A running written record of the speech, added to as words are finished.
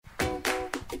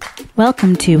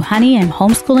Welcome to Honey, I'm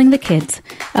Homeschooling the Kids,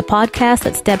 a podcast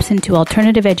that steps into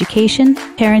alternative education,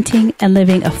 parenting, and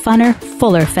living a funner,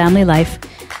 fuller family life.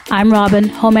 I'm Robin,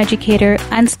 home educator,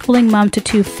 unschooling mom to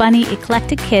two funny,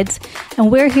 eclectic kids, and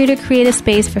we're here to create a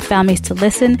space for families to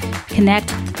listen,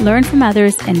 connect, learn from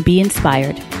others, and be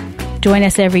inspired. Join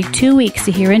us every 2 weeks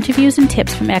to hear interviews and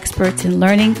tips from experts in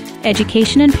learning,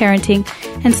 education, and parenting,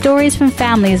 and stories from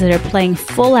families that are playing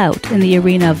full out in the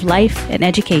arena of life and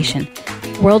education.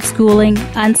 World schooling,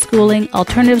 unschooling,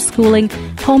 alternative schooling,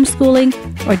 homeschooling,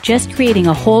 or just creating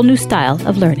a whole new style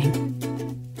of learning.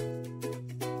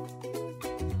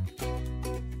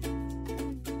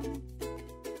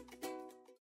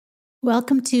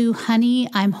 Welcome to Honey,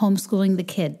 I'm Homeschooling the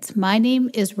Kids. My name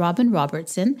is Robin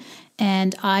Robertson,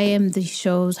 and I am the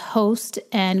show's host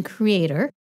and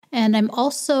creator. And I'm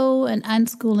also an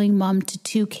unschooling mom to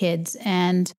two kids.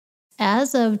 And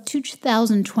as of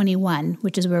 2021,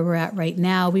 which is where we're at right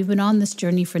now, we've been on this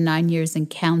journey for 9 years and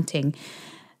counting.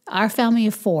 Our family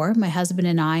of four, my husband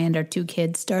and I and our two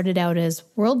kids, started out as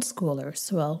world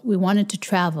schoolers. Well, we wanted to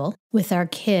travel with our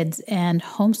kids, and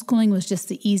homeschooling was just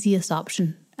the easiest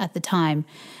option at the time.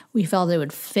 We felt it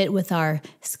would fit with our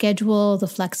schedule, the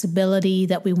flexibility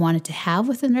that we wanted to have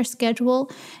within our schedule,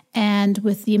 and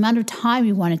with the amount of time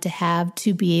we wanted to have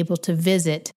to be able to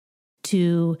visit,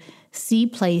 to see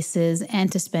places,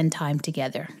 and to spend time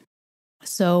together.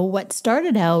 So what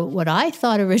started out, what I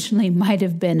thought originally might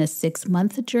have been a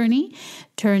 6-month journey,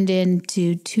 turned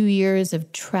into 2 years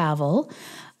of travel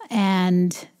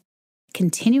and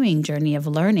continuing journey of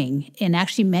learning in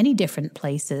actually many different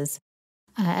places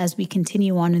as we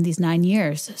continue on in these 9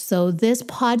 years. So this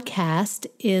podcast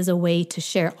is a way to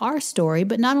share our story,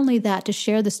 but not only that, to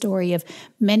share the story of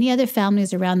many other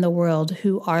families around the world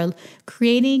who are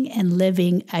creating and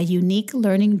living a unique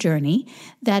learning journey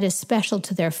that is special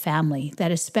to their family,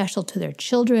 that is special to their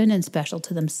children and special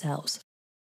to themselves.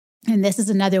 And this is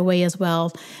another way as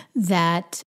well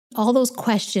that all those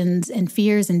questions and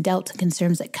fears and doubts and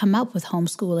concerns that come up with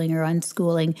homeschooling or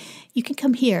unschooling, you can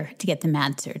come here to get them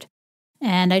answered.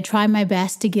 And I try my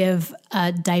best to give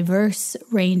a diverse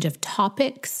range of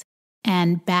topics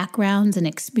and backgrounds and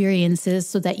experiences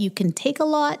so that you can take a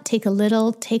lot, take a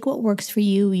little, take what works for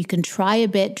you. You can try a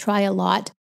bit, try a lot,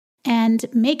 and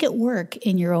make it work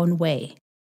in your own way.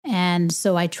 And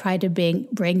so I try to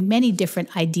bring many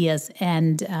different ideas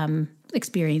and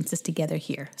experiences together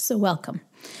here. So welcome.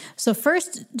 So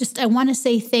first, I want to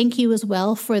say thank you as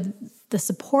well for the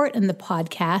support in the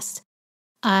podcast.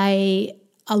 I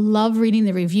love reading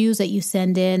the reviews that you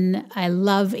send in. I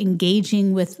love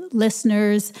engaging with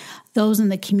listeners, those in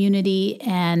the community,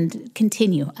 and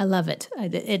continue. I love it.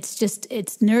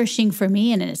 It's nourishing for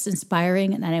me and it's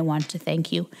inspiring, and I want to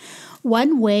thank you.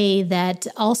 One way that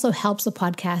also helps the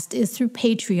podcast is through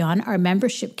Patreon, our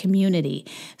membership community.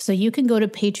 So you can go to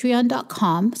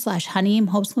patreon.com/Honey, I'm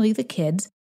Homeschooling the Kids,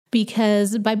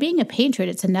 because by being a patron,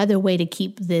 it's another way to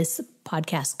keep this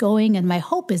podcast going. And my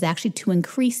hope is actually to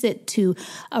increase it to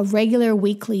a regular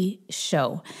weekly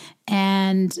show.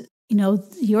 And,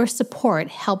 your support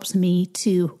helps me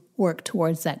to work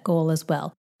towards that goal as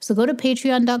well. So go to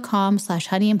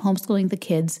patreon.com/Honey, I'm Homeschooling the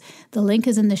Kids. The link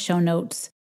is in the show notes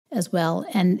as well.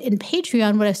 And in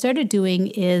Patreon, what I started doing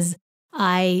is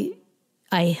I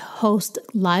host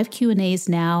live Q&As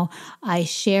now. I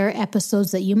share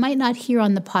episodes that you might not hear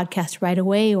on the podcast right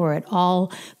away or at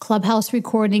all, Clubhouse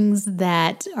recordings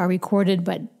that are recorded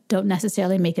but don't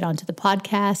necessarily make it onto the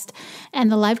podcast, and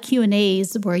the live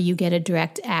Q&As where you get a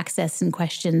direct access and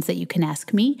questions that you can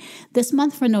ask me. This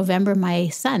month for November, my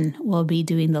son will be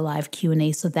doing the live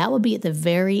Q&A, so that will be at the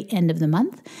very end of the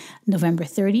month. November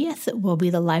 30th will be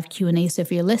the live Q&A, so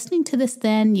if you're listening to this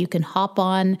then, you can hop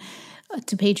on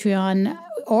to Patreon,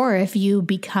 or if you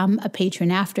become a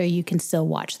patron after, you can still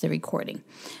watch the recording.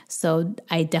 So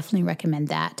I definitely recommend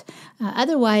that.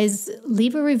 Otherwise,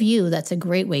 leave a review. That's a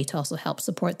great way to also help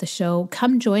support the show.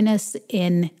 Come join us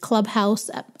in Clubhouse,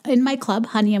 in my club,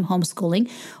 Honey, I'm Homeschooling.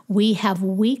 We have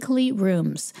weekly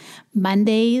rooms,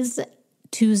 Mondays,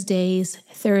 Tuesdays,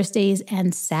 Thursdays,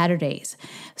 and Saturdays.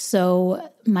 So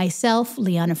myself,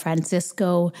 Liana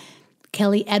Francisco,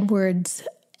 Kelly Edwards,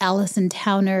 Allison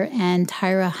Towner, and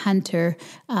Tyra Hunter.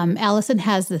 Allison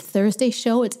has the Thursday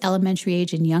show. It's elementary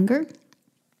age and younger.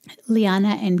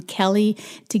 Liana and Kelly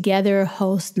together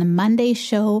host the Monday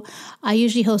show. I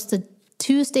usually host the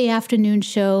Tuesday afternoon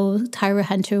show, Tyra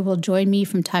Hunter will join me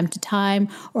from time to time,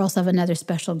 or also have another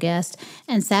special guest.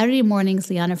 And Saturday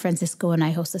mornings, Liana Francisco and I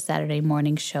host a Saturday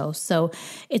morning show. So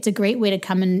it's a great way to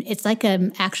come in. It's like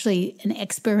actually an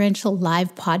experiential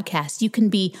live podcast. You can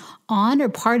be on or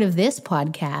part of this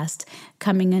podcast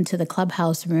coming into the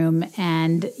Clubhouse room,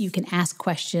 and you can ask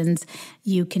questions,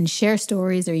 you can share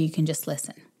stories, or you can just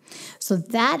listen. So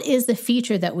that is the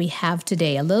feature that we have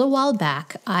today. A little while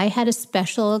back, I had a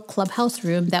special Clubhouse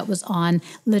room that was on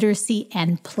literacy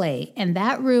and play, and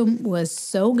that room was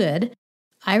so good.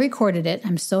 I recorded it.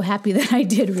 I'm so happy that I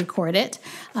did record it.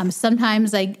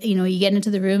 Sometimes you get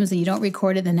into the rooms and you don't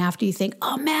record it, then after you think,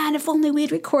 oh man, if only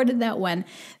we'd recorded that one.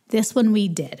 This one we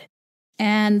did.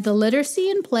 And the literacy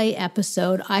and play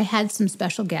episode, I had some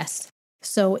special guests.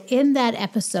 So in that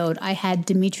episode, I had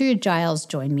Demetria Giles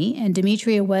join me, and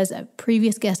Demetria was a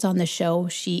previous guest on the show.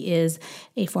 She is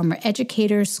a former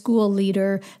educator, school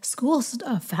leader, school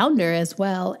founder as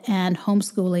well, and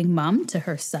homeschooling mom to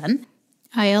her son.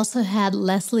 I also had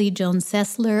Leslie Jones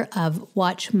Sessler of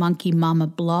Watch Monkey Mama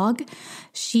blog.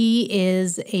 She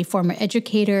is a former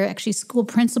educator, actually school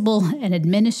principal and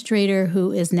administrator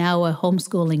who is now a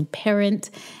homeschooling parent,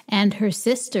 and her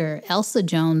sister, Elsa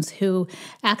Jones, who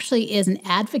actually is an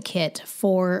advocate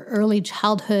for early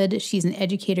childhood. She's an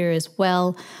educator as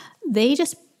well. They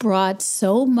just brought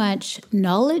so much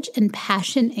knowledge and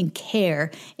passion and care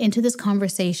into this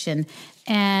conversation.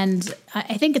 And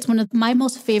I think it's one of my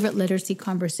most favorite literacy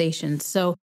conversations.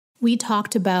 So we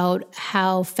talked about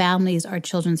how families are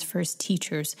children's first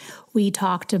teachers. We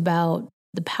talked about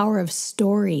the power of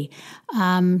story.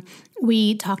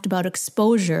 We talked about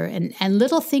exposure and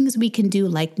little things we can do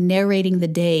like narrating the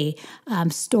day,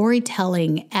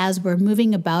 storytelling as we're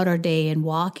moving about our day and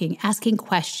walking, asking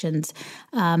questions,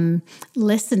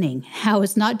 listening, how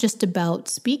it's not just about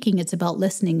speaking, it's about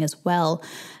listening as well.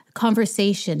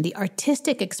 Conversation, the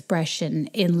artistic expression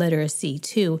in literacy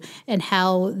too, and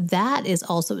how that is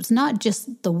also, it's not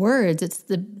just the words, it's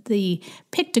the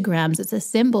pictograms, it's the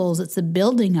symbols, it's the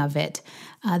building of it,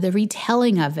 the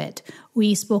retelling of it.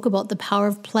 We spoke about the power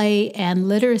of play and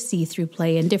literacy through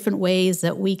play and different ways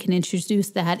that we can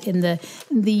introduce that in the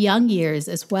young years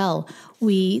as well.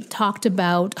 We talked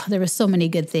about, there were so many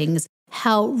good things,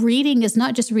 how reading is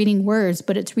not just reading words,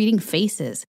 but it's reading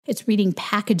faces. It's reading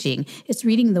packaging, it's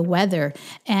reading the weather,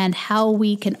 and how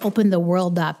we can open the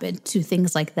world up into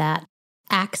things like that.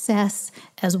 Access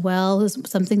as well is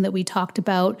something that we talked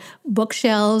about,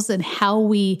 bookshelves and how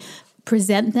we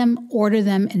present them, order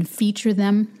them, and feature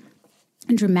them.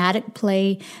 And dramatic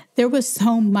play. There was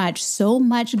so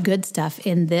much good stuff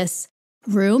in this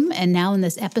room and now in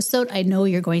this episode. I know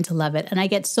you're going to love it. And I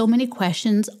get so many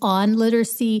questions on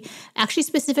literacy, actually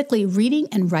specifically reading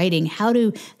and writing, how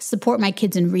to support my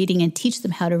kids in reading and teach them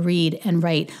how to read and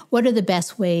write. What are the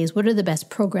best ways? What are the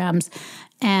best programs?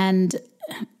 And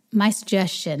my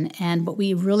suggestion, and what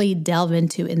we really delve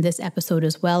into in this episode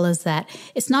as well, is that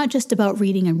it's not just about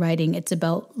reading and writing, it's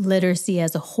about literacy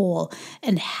as a whole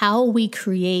and how we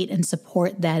create and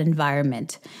support that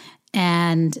environment.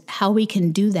 And how we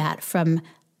can do that from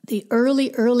the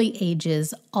early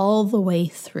ages all the way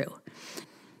through.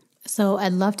 So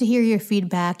I'd love to hear your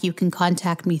feedback. You can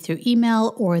contact me through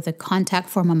email or the contact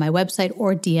form on my website,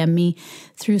 or DM me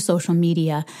through social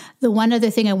media. The one other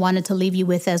thing I wanted to leave you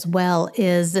with as well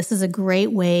is this is a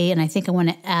great way, and I think I want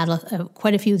to add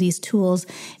quite a few of these tools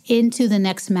into the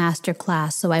next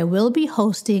masterclass. So I will be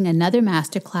hosting another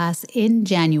masterclass in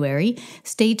January.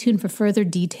 Stay tuned for further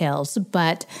details.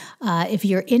 But if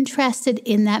you're interested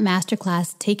in that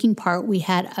masterclass, taking part, we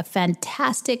had a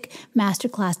fantastic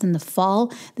masterclass in the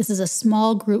fall. This is a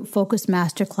small group focused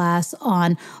masterclass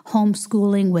on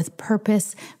homeschooling with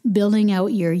purpose, building out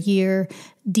your year,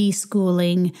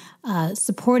 deschooling,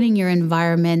 supporting your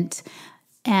environment,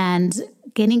 and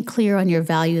getting clear on your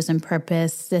values and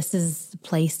purpose. This is the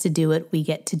place to do it. We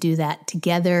get to do that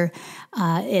together.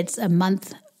 It's a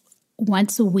month.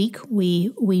 Once a week,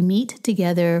 we meet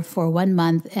together for 1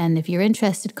 month. And if you're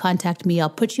interested, contact me. I'll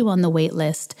put you on the wait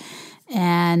list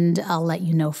and I'll let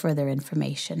you know further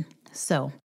information.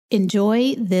 So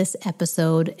enjoy this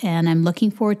episode, and I'm looking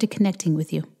forward to connecting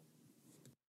with you.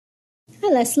 Hi,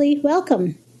 Leslie.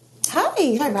 Welcome.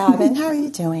 Hi, Robin. How are you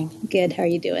doing? Good. How are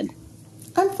you doing?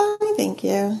 I'm fine, thank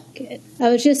you. Good. I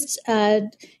was just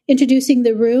introducing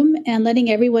the room and letting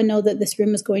everyone know that this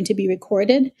room is going to be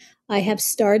recorded. I have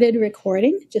started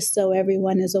recording, just so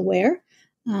everyone is aware.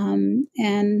 I'm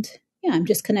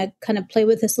just going to kind of play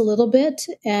with this a little bit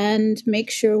and make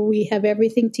sure we have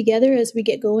everything together as we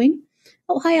get going.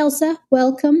 Oh, hi, Elsa.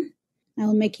 Welcome.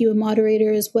 I'll make you a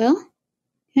moderator as well.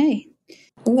 Hey.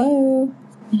 Hello.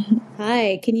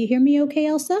 Hi, can you hear me okay,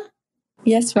 Elsa?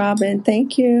 Yes, Robin.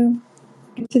 Thank you.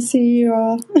 Good to see you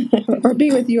all or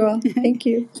be with you all. Thank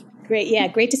you. Great. Yeah,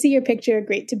 great to see your picture.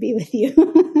 Great to be with you.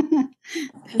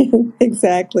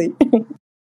 Exactly.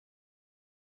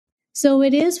 So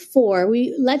it is 4.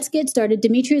 Let's get started.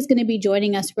 Demetria is going to be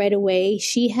joining us right away.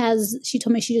 She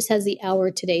told me she just has the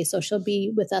hour today, so she'll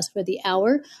be with us for the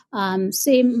hour.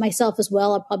 Same myself as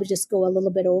well. I'll probably just go a little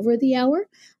bit over the hour,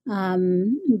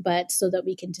 but so that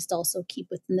we can just also keep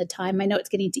within the time. I know it's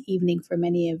getting to evening for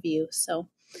many of you, so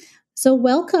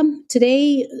welcome.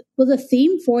 Today, well, the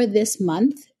theme for this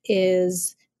month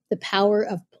is the power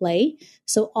of play.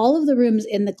 So all of the rooms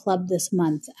in the club this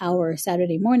month, our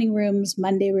Saturday morning rooms,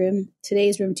 Monday room,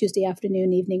 today's room, Tuesday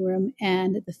afternoon, evening room,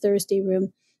 and the Thursday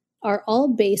room are all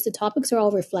based, the topics are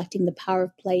all reflecting the power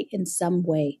of play in some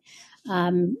way.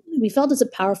 We felt it's a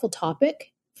powerful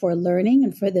topic for learning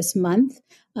and for this month,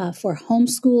 for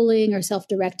homeschooling or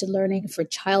self-directed learning, for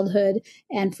childhood,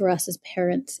 and for us as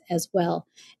parents as well.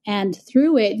 And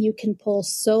through it, you can pull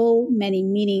so many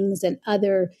meanings and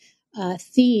other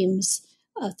themes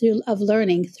of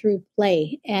learning through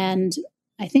play. And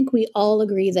I think we all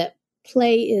agree that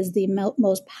play is the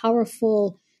most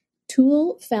powerful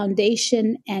tool,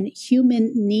 foundation, and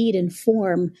human need and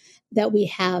form that we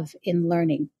have in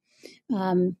learning.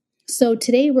 So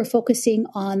today we're focusing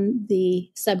on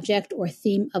the subject or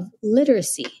theme of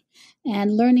literacy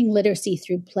and learning literacy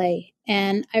through play.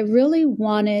 And I really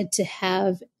wanted to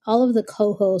have all of the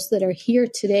co-hosts that are here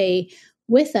today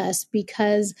with us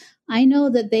because I know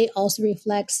that they also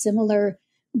reflect similar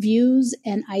views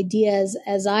and ideas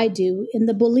as I do, in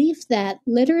the belief that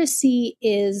literacy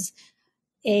is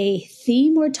a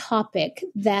theme or topic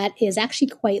that is actually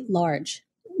quite large.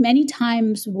 Many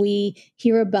times we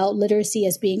hear about literacy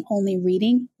as being only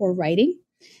reading or writing.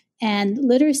 And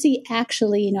literacy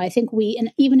actually, I think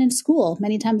and even in school,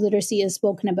 many times literacy is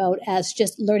spoken about as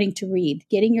just learning to read,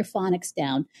 getting your phonics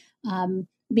down,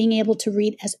 being able to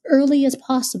read as early as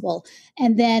possible.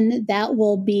 And then that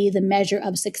will be the measure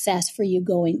of success for you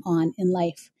going on in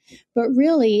life. But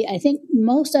really, I think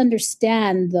most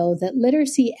understand, though, that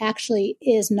literacy actually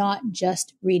is not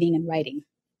just reading and writing.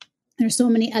 There's so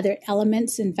many other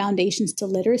elements and foundations to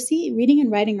literacy. Reading and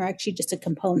writing are actually just a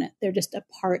component. They're just a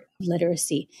part of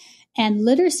literacy. And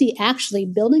literacy, actually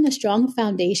building a strong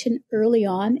foundation early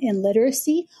on in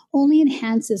literacy, only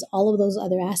enhances all of those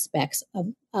other aspects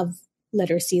of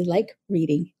literacy, like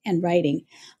reading and writing.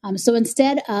 So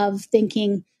instead of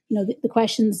thinking, the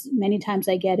questions many times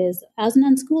I get is, as an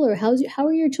unschooler, how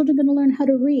are your children going to learn how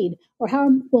to read? Or how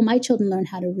will my children learn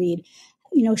how to read?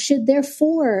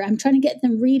 I'm trying to get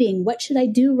them reading. What should I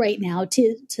do right now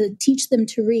to teach them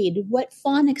to read? What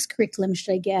phonics curriculum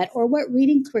should I get? Or what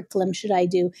reading curriculum should I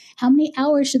do? How many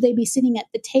hours should they be sitting at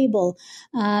the table?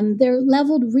 They're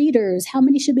leveled readers. How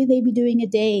many should they be doing a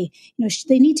day?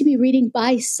 They need to be reading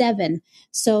by 7.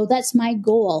 So that's my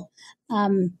goal.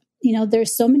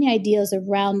 There's so many ideas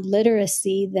around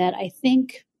literacy that I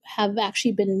think have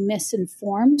actually been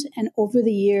misinformed. And over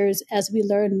the years, as we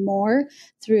learn more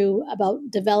about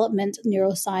development,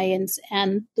 neuroscience,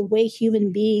 and the way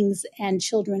human beings and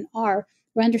children are,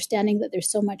 we're understanding that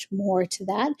there's so much more to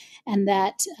that, and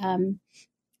that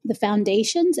the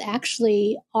foundations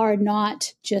actually are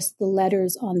not just the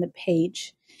letters on the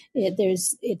page.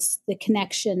 It's the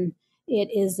connection. It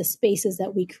is the spaces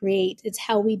that we create. It's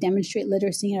how we demonstrate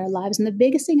literacy in our lives. And the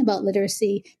biggest thing about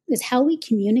literacy is how we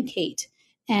communicate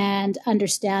and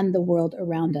understand the world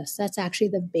around us. That's actually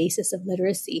the basis of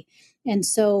literacy. And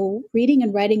so reading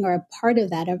and writing are a part of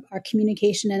that, of our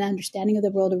communication and understanding of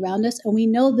the world around us. And we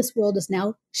know this world is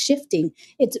now shifting.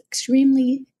 It's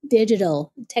extremely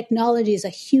digital. Technology is a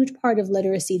huge part of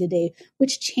literacy today,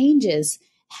 which changes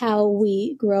how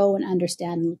we grow and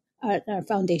understand our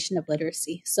foundation of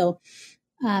literacy. So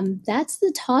that's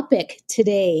the topic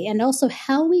today, and also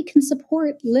how we can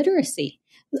support literacy.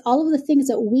 All of the things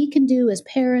that we can do as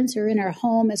parents or in our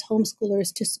home as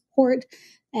homeschoolers to support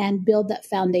and build that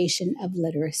foundation of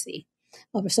literacy.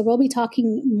 So we'll be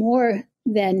talking more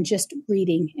than just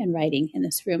reading and writing in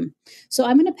this room. So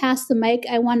I'm going to pass the mic.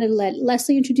 I want to let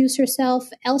Leslie introduce herself,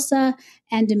 Elsa,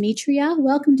 and Demetria.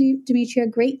 Welcome to Demetria.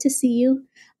 Great to see you.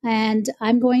 And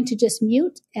I'm going to just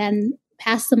mute and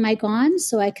pass the mic on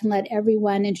so I can let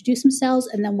everyone introduce themselves,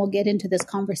 and then we'll get into this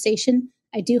conversation.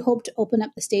 I do hope to open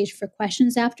up the stage for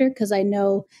questions after, because I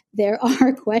know there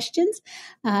are questions.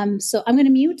 So I'm going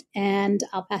to mute and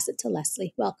I'll pass it to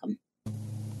Leslie. Welcome.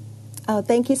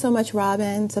 Thank you so much,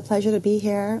 Robin. It's a pleasure to be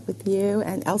here with you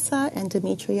and Elsa and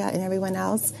Demetria and everyone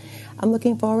else. I'm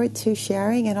looking forward to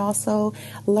sharing and also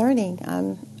learning.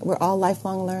 We're all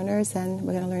lifelong learners, and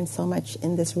we're going to learn so much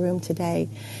in this room today.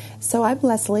 So I'm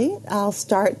Leslie. I'll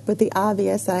start with the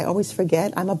obvious that I always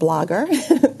forget. I'm a blogger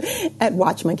at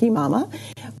Watch Monkey Mama,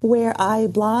 where I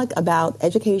blog about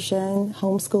education,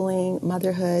 homeschooling,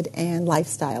 motherhood, and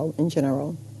lifestyle in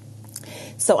general.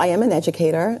 So I am an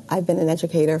educator. I've been an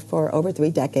educator for over 3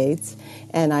 decades,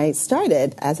 and I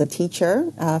started as a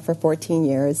teacher for 14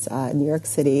 years in New York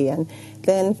City, and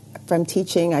then from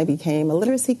teaching I became a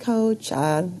literacy coach,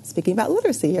 speaking about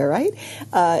literacy here, right?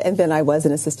 And then I was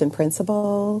an assistant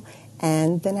principal,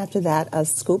 and then after that a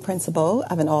school principal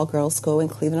of an all-girls school in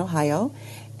Cleveland, Ohio,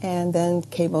 and then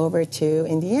came over to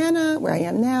Indiana, where I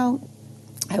am now.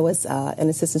 I was an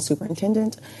assistant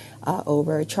superintendent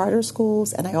over charter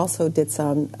schools, and I also did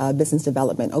some business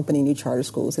development, opening new charter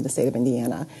schools in the state of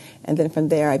Indiana. And then from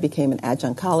there, I became an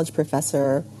adjunct college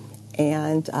professor,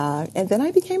 and then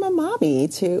I became a mommy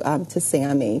to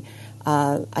Sammy.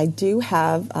 I do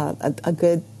have a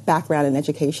good background in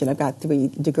education. I've got 3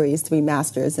 degrees, 3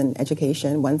 masters in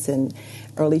education. One's in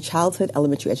early childhood,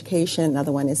 elementary education.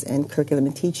 Another one is in curriculum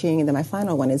and teaching. And then my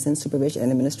final one is in supervision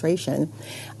and administration.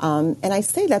 And I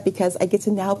say that because I get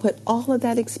to now put all of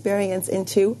that experience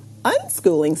into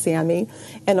unschooling Sammy,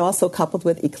 and also coupled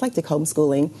with eclectic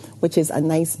homeschooling, which is a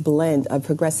nice blend of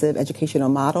progressive educational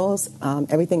models,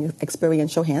 everything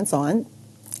experiential, hands-on.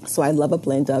 So I love a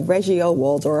blend of Reggio,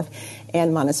 Waldorf,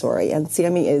 and Montessori. And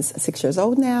Sammy is 6 years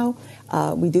old now.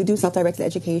 We do self-directed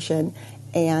education,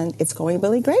 and it's going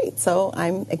really great. So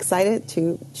I'm excited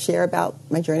to share about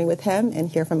my journey with him and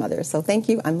hear from others. So thank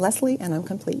you. I'm Leslie, and I'm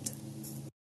complete.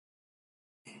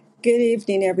 Good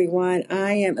evening, everyone.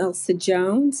 I am Elsa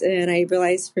Jones, and I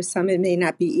realize for some it may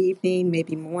not be evening,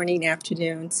 maybe morning,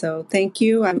 afternoon. So thank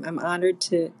you. I'm honored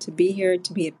to be here,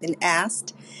 to be been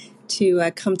asked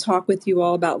to come talk with you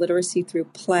all about literacy through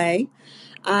play.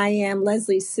 I am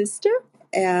Leslie's sister.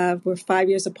 We're 5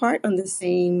 years apart on the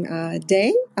same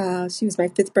day. She was my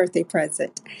 5th birthday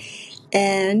present,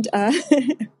 and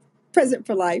present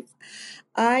for life.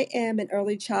 I am an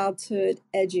early childhood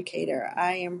educator.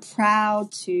 I am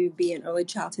proud to be an early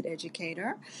childhood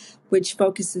educator, which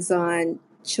focuses on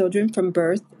children from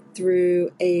birth through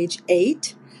age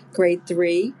 8, grade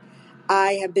 3.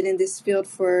 I have been in this field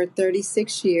for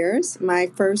 36 years.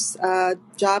 My first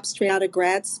job straight out of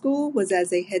grad school was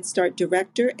as a Head Start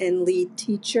director and lead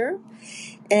teacher.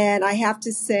 And I have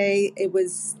to say, it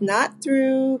was not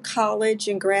through college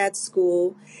and grad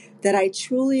school that I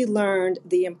truly learned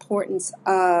the importance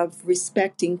of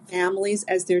respecting families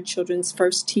as their children's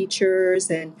first teachers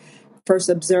and first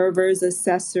observers,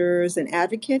 assessors, and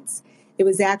advocates. It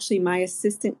was actually my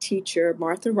assistant teacher,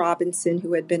 Martha Robinson,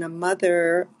 who had been a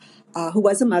mother, who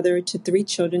was a mother to 3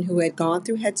 children who had gone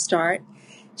through Head Start.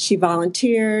 She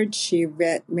volunteered. She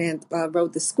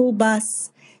rode the school bus.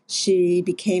 She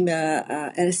became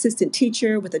an assistant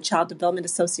teacher with a child development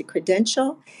associate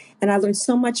credential. And I learned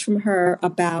so much from her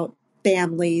about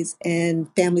families and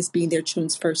families being their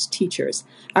children's first teachers.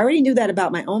 I already knew that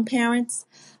about my own parents,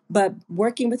 but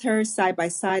working with her side by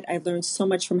side, I learned so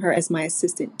much from her as my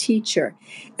assistant teacher.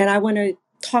 And I want to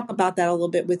talk about that a little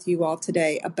bit with you all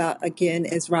today about, again,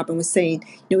 as Robin was saying,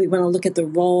 we want to look at the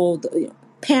role,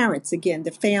 parents, again,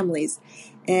 the families,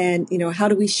 and, how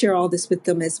do we share all this with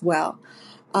them as well?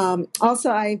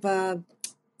 Also, I've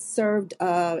served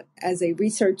as a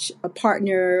research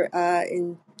partner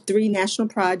in 3 national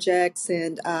projects,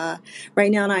 and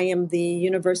right now I am the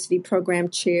university program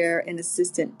chair and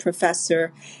assistant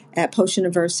professor at Post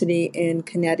University in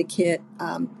Connecticut.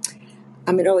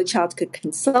 I'm an early childhood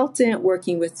consultant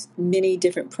working with many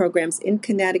different programs in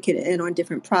Connecticut and on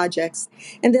different projects.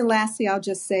 And then lastly, I'll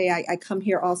just say I come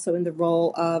here also in the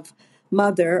role of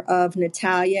mother of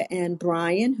Natalia and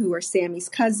Brian, who are Sammy's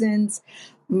cousins.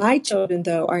 My children,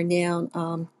 though, are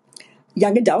now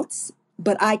young adults,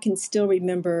 but I can still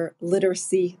remember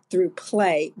literacy through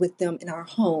play with them in our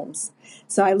homes.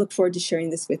 So I look forward to sharing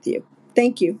this with you.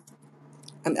 Thank you.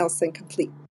 I'm Elsa and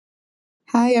complete.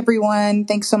 Hi, everyone.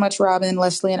 Thanks so much, Robin,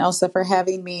 Leslie, and Elsa for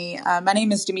having me. My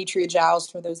name is Demetria Giles,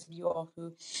 for those of you all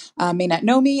who may not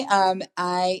know me.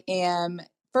 I am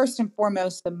first and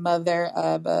foremost the mother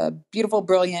of a beautiful,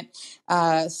 brilliant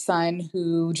son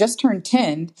who just turned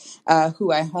 10,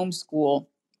 who I homeschool.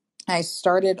 I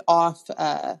started off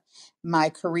my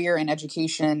career in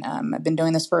education. I've been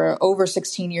doing this for over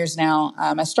 16 years now.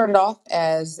 I started off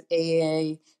as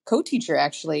a co-teacher,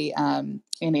 actually,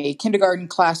 in a kindergarten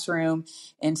classroom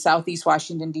in Southeast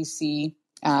Washington, D.C.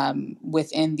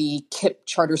 within the KIPP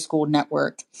Charter School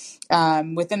Network.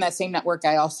 Within that same network,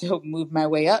 I also moved my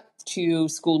way up to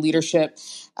school leadership,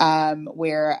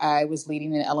 where I was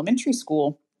leading an elementary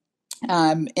school.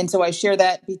 And so I share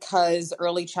that because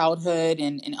early childhood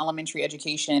and elementary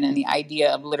education and the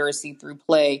idea of literacy through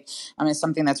play is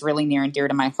something that's really near and dear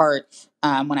to my heart.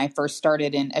 When I first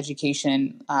started in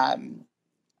education, a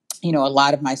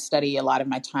lot of my study, a lot of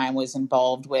my time was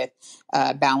involved with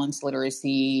balanced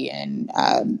literacy and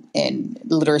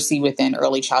literacy within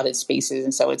early childhood spaces.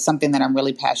 And so it's something that I'm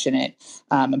really passionate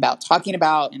about talking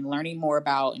about and learning more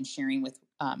about and sharing with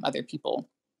other people.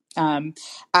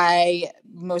 I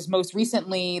was most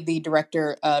recently the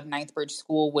director of Ninth Bridge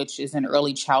School, which is an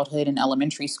early childhood and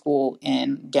elementary school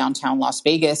in downtown Las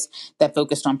Vegas that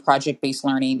focused on project-based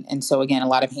learning. And so, again, a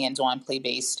lot of hands-on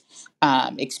play-based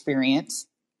experience.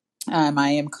 I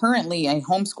am currently a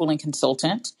homeschooling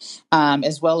consultant,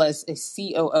 as well as a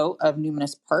COO of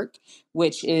Numinous Park,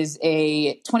 which is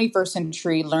a 21st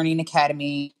century learning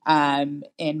academy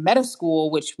in meta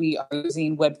school, which we are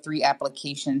using Web3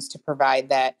 applications to provide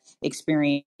that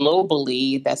experience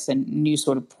globally. That's a new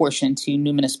sort of portion to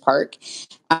Numinous Park.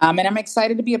 And I'm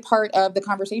excited to be a part of the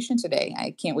conversation today.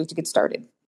 I can't wait to get started.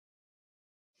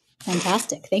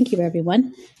 Fantastic. Thank you,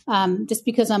 everyone. Just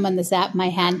because I'm on the Zap, my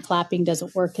hand clapping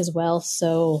doesn't work as well.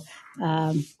 So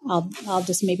I'll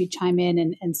just maybe chime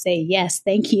in and say, yes,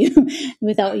 thank you,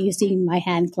 without you seeing my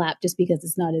hand clap, just because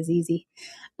it's not as easy.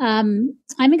 I'm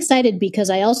excited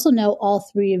because I also know all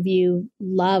three of you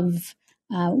love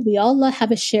we all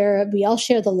share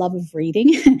the love of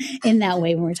reading in that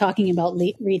way when we're talking about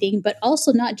reading, but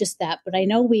also not just that, but I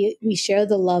know we share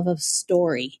the love of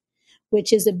story,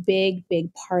 which is a big,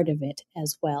 big part of it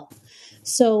as well.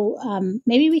 So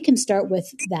maybe we can start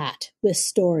with that, with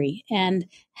story, and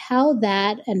how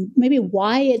that, and maybe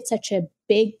why it's such a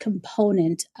big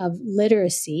component of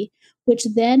literacy, which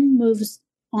then moves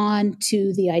on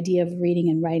to the idea of reading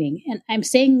and writing. And I'm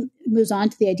saying moves on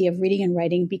to the idea of reading and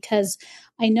writing because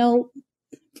I know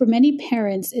for many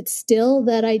parents, it's still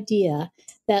that idea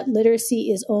that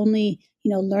literacy is only,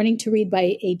 learning to read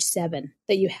by age 7,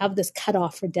 that you have this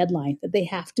cutoff or deadline that they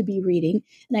have to be reading.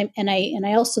 And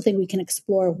I also think we can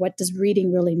explore, what does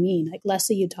reading really mean? Like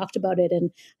Leslie, you talked about it, and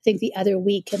I think the other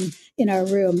week in our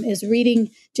room, is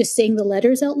reading just saying the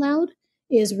letters out loud?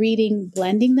 Is reading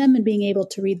blending them and being able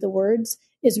to read the words?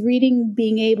 Is reading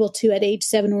being able to, at age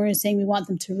 7, we're saying we want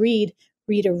them to read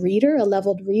a reader, a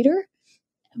leveled reader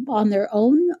on their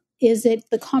own? Is it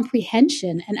the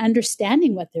comprehension and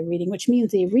understanding what they're reading, which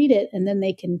means they read it and then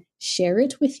they can share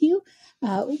it with you?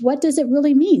 What does it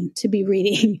really mean to be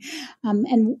reading?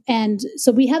 And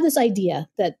so we have this idea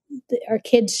that our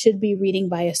kids should be reading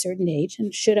by a certain age,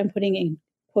 and I'm putting in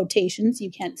quotations. You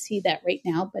can't see that right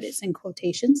now, but it's in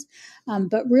quotations.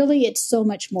 But really, it's so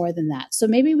much more than that. So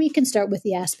maybe we can start with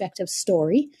the aspect of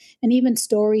story, and even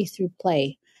story through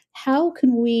play. How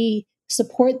can we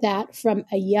support that from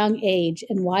a young age,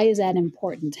 and why is that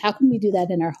important? How can we do that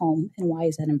in our home, and why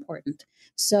is that important?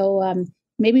 So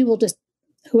maybe we'll just,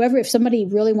 if somebody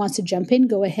really wants to jump in,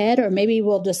 go ahead, or maybe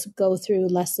we'll just go through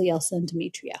Leslie, Elsa, and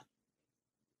Demetria.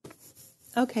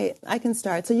 Okay, I can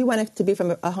start. So you want it to be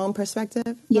from a home perspective,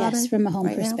 Robin? Yes, from a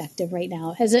home perspective right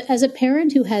now. As a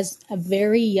parent who has a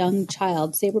very young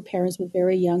child, say we're parents with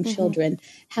very young children,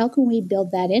 how can we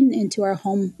build that into our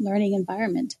home learning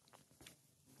environment?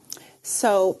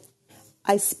 So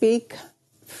I speak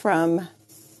from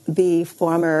the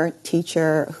former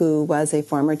teacher who was a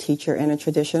former teacher in a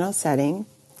traditional setting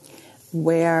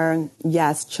where,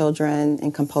 yes, children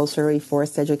in compulsory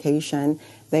forced education,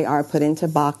 they are put into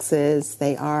boxes,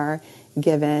 they are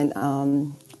given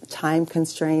time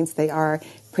constraints, they are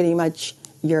pretty much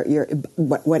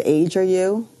what age are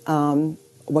you,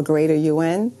 what grade are you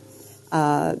in.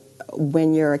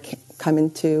 When you're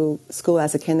coming to school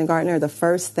as a kindergartner, the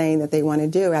first thing that they want to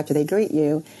do after they greet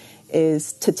you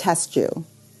is to test you.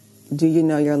 Do you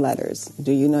know your letters?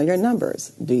 Do you know your numbers?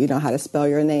 Do you know how to spell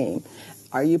your name?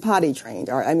 Are you potty trained?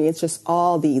 It's just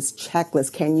all these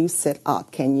checklists. Can you sit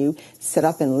up? Can you sit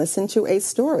up and listen to a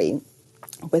story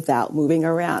without moving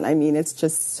around? It's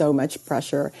just so much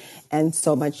pressure and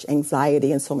so much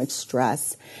anxiety and so much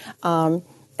stress.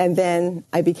 And then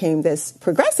I became this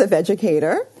progressive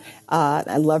educator.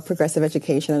 I love progressive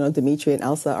education. I know Demetria and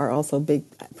Elsa are also big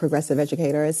progressive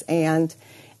educators. And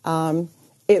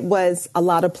it was a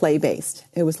lot of play-based.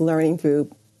 It was learning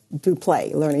through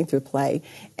play.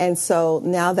 And so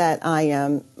now that I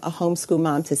am a homeschool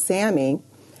mom to Sammy,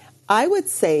 I would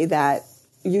say that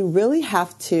you really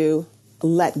have to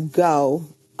let go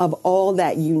of all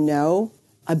that you know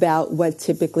about what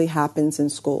typically happens in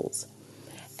schools.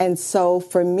 And so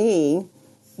for me,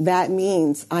 that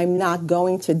means I'm not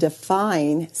going to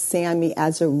define Sammy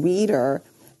as a reader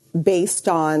based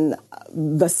on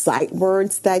the sight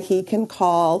words that he can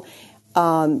call,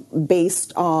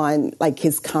 based on like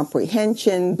his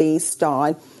comprehension, based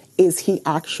on is he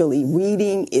actually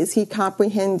reading, is he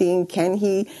comprehending, can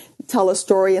he tell a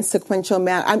story in sequential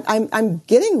manner. I'm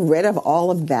getting rid of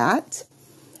all of that,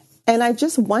 and I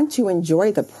just want to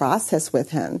enjoy the process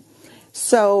with him.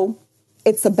 So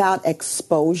it's about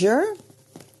exposure,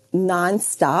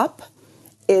 nonstop.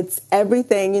 It's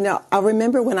everything. You know, I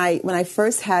remember when I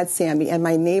first had Sammy, and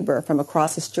my neighbor from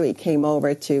across the street came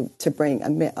over to bring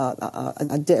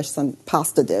a dish, some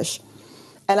pasta dish.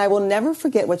 And I will never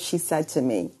forget what she said to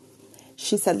me.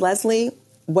 She said, Leslie,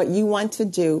 what you want to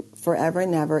do forever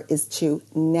and ever is to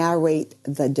narrate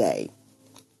the day.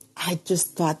 I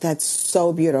just thought that's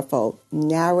so beautiful.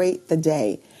 Narrate the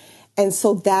day. And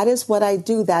so that is what I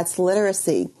do. That's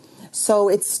literacy. So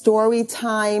it's story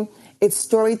time. It's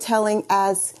storytelling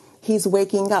as he's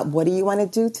waking up. What do you want to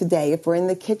do today? If we're in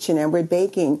the kitchen and we're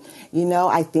baking, you know,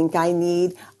 I think I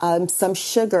need some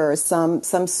sugar, some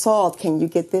salt. Can you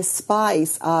get this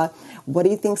spice? What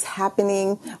do you think's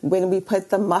happening when we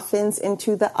put the muffins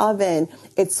into the oven?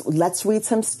 It's let's read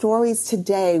some stories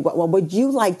today. What would you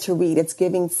like to read? It's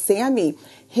giving Sammy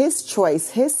his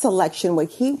choice, his selection, what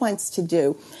he wants to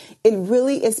do. It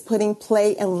really is putting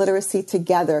play and literacy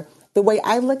together. The way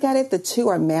I look at it, the two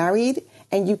are married,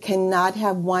 and you cannot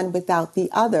have one without the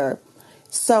other.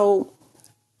 So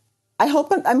I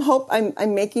hope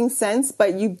I'm making sense,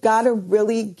 but you got to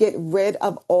really get rid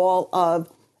of all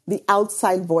of the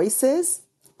outside voices.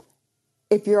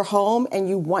 If you're home and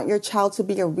you want your child to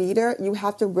be a reader, you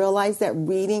have to realize that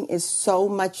reading is so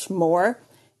much more,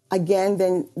 again,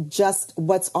 than just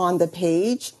what's on the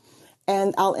page.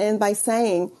 And I'll end by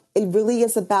saying it really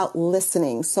is about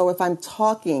listening. So if I'm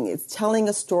talking, it's telling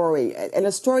a story, and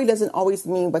a story doesn't always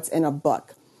mean what's in a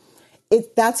book.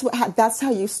 That's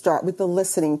how you start with the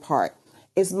listening part.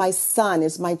 Is my son,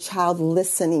 is my child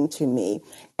listening to me?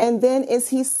 And then is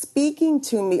he speaking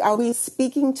to me? Are we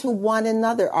speaking to one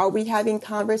another? Are we having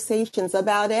conversations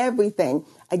about everything?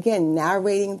 Again,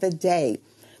 narrating the day.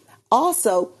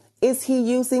 Also, is he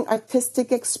using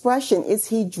artistic expression? Is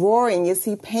he drawing? Is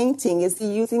he painting? Is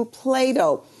he using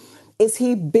Play-Doh? Is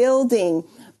he building?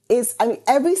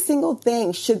 Every single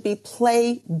thing should be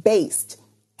play-based.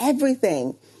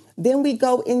 Everything. Then we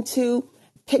go into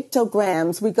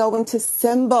pictograms. We go into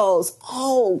symbols.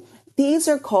 Oh, these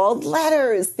are called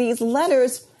letters. These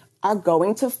letters are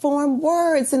going to form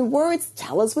words, and words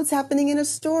tell us what's happening in a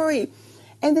story.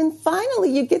 And then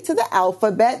finally, you get to the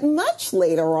alphabet much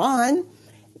later on.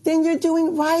 Then you're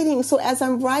doing writing. So as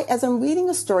I'm reading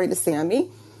a story to Sammy,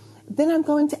 then I'm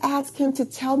going to ask him to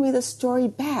tell me the story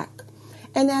back.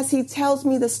 And as he tells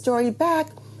me the story back,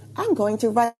 I'm going to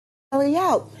write the story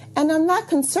out. And I'm not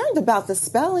concerned about the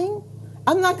spelling.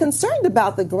 I'm not concerned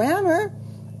about the grammar.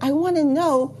 I want to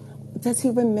know, does he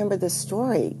remember the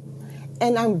story?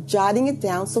 And I'm jotting it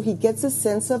down so he gets a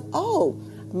sense of, oh,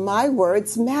 my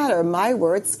words matter. My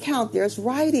words count. There's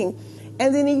writing.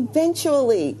 And then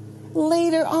eventually,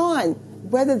 later on,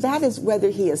 whether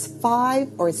he is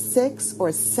 5 or 6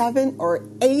 or 7 or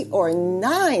 8 or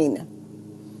 9,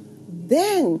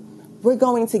 then we're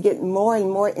going to get more and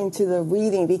more into the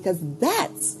reading, because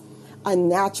that's a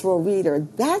natural reader.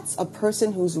 That's a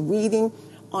person who's reading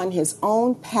on his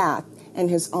own path and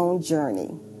his own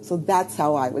journey. So that's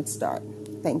how I would start.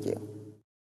 Thank you.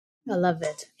 I love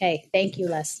it. Hey, thank you,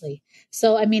 Leslie.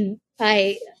 So,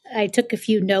 I took a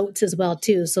few notes as well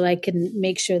too, so I can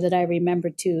make sure that I remember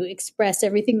to express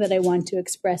everything that I want to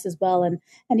express as well, and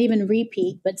even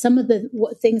repeat. But some of the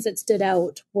things that stood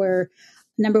out were,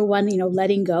 number one,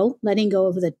 letting go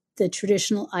of the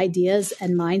traditional ideas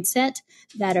and mindset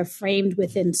that are framed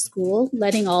within school,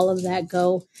 letting all of that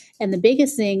go. And the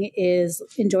biggest thing is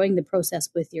enjoying the process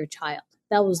with your child.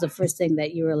 That was the first thing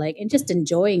that you were like, and just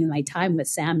enjoying my time with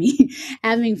Sammy,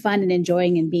 having fun and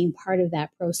enjoying and being part of that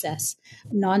process.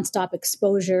 Nonstop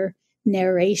exposure,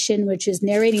 narration, which is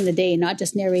narrating the day, not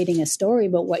just narrating a story,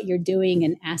 but what you're doing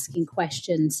and asking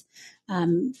questions.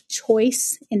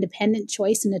 Choice, independent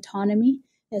choice and autonomy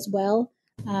as well.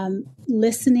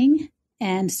 Listening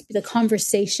and the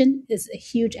conversation is a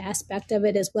huge aspect of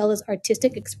it, as well as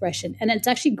artistic expression. And it's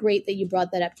actually great that you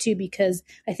brought that up too, because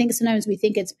I think sometimes we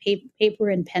think it's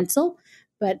paper and pencil,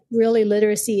 but really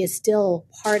literacy is still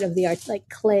part of the art, like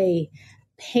clay,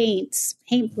 paints,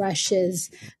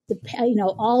 paintbrushes,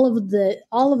 all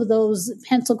of those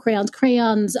pencil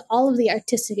crayons, all of the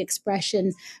artistic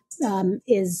expression,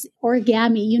 is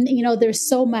origami. There's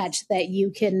so much that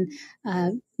you can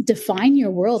define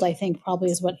your world. I think probably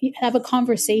is what have a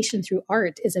conversation through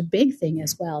art is a big thing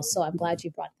as well. So I'm glad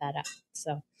you brought that up.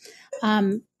 So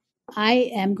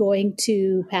I am going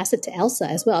to pass it to Elsa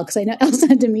as well, because I know Elsa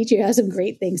and Dimitri have some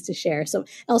great things to share. So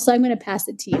Elsa, I'm going to pass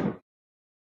it to you.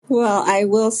 Well, I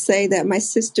will say that my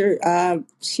sister,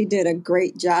 she did a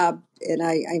great job, and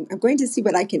I'm going to see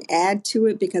what I can add to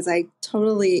it because I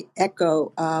totally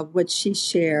echo what she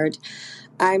shared.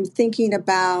 I'm thinking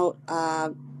about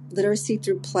literacy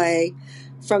through play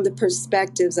from the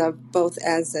perspectives of both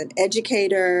as an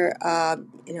educator,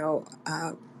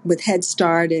 with Head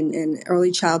Start and early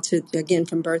childhood, again,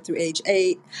 from birth through age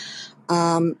 8.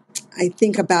 I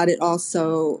think about it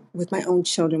also with my own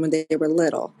children when they were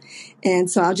little.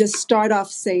 And so I'll just start off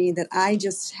saying that I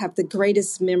just have the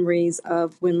greatest memories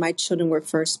of when my children were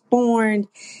first born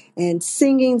and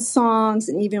singing songs.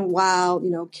 And even while,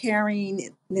 carrying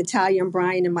Natalia and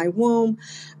Brian in my womb,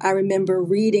 I remember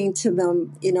reading to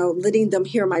them, letting them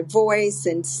hear my voice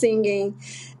and singing.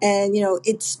 And,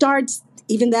 it starts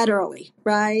even that early,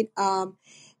 right?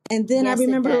 And then I Yes, it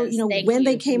remember, does. Thank when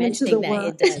they you for came into the mentioning that.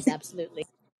 world. It does, absolutely.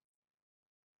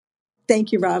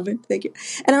 Thank you, Robin. Thank you.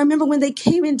 And I remember when they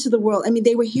came into the world,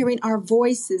 they were hearing our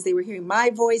voices. They were hearing my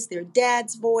voice, their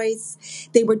dad's voice.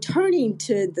 They were turning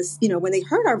to this, when they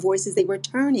heard our voices, they were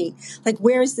turning, like,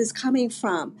 where is this coming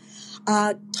from?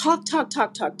 Talk, talk,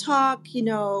 talk, talk, talk,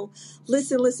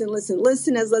 listen, listen, listen,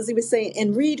 listen, as Leslie was saying,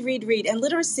 and read, read, read. And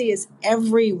literacy is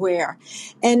everywhere.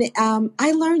 And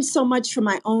I learned so much from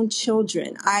my own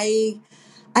children. I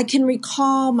can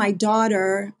recall my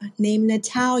daughter named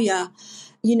Natalia.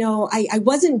 I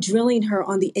wasn't drilling her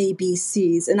on the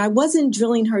ABCs, and I wasn't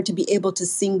drilling her to be able to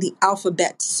sing the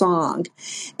alphabet song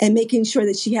and making sure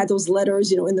that she had those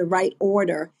letters, in the right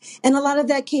order. And a lot of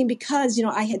that came because,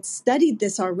 I had studied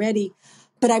this already.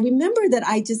 But I remember that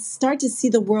I just started to see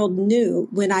the world new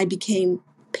when I became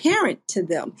parent to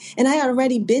them. And I had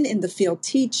already been in the field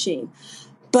teaching.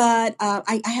 But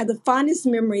I had the fondest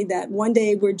memory that one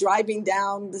day we're driving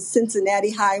down the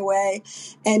Cincinnati highway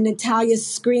and Natalia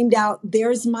screamed out,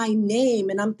 "There's my name."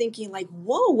 And I'm thinking, like,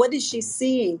 whoa, what is she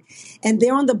seeing? And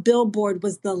there on the billboard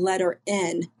was the letter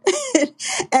N.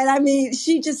 And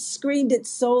she just screamed it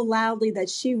so loudly that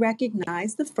she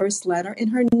recognized the first letter in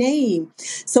her name.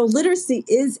 So literacy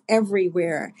is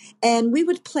everywhere. And we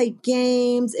would play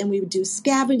games and we would do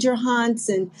scavenger hunts.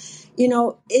 And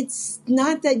it's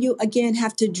not that you, again,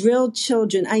 have to drill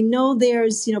children. I know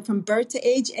there's, from birth to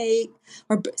age 8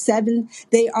 or 7,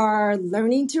 they are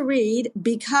learning to read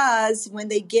because when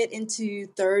they get into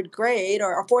 3rd grade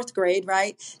or 4th grade,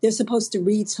 right, they're supposed to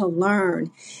read to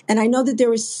learn. And I know that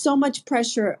there was so much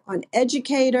pressure on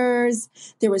educators.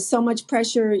 There was so much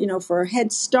pressure, for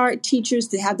Head Start teachers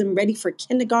to have them ready for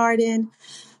kindergarten.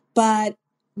 But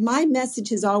my message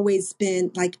has always been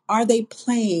like, are they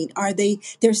playing? Are they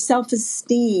their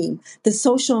self-esteem, the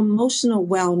social emotional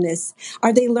wellness?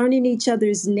 Are they learning each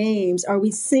other's names? Are we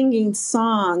singing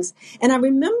songs? And I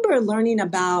remember learning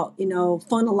about,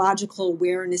 phonological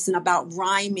awareness and about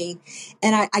rhyming.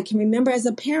 And I can remember as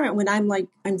a parent when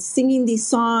I'm singing these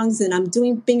songs and I'm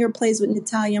doing finger plays with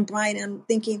Natalia and Brian, and I'm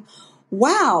thinking,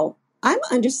 wow, I'm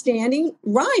understanding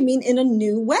rhyming in a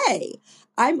new way.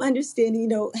 I'm understanding,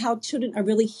 how children are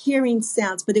really hearing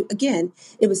sounds. But it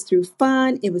was through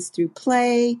fun. It was through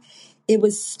play. It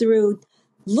was through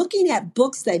looking at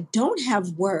books that don't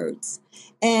have words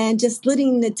and just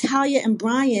letting Natalia and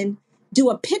Brian do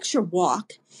a picture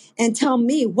walk and tell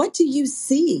me, what do you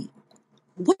see?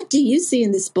 What do you see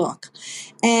in this book?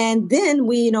 And then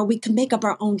we can make up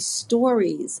our own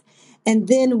stories. And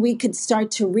then we could start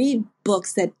to read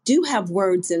books that do have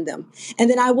words in them.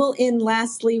 And then I will end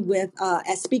lastly with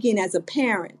as speaking as a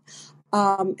parent.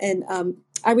 And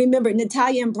I remember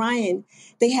Natalia and Brian,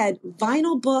 they had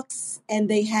vinyl books and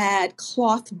they had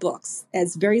cloth books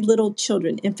as very little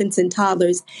children, infants and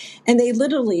toddlers. And we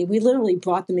literally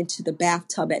brought them into the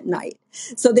bathtub at night.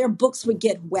 So their books would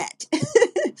get wet,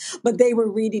 but they were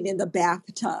reading in the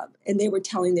bathtub and they were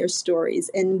telling their stories.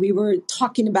 And we were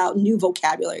talking about new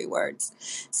vocabulary words.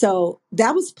 So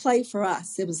that was play for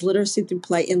us. It was literacy through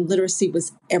play, and literacy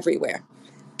was everywhere.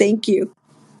 Thank you.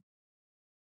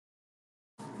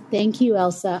 Thank you,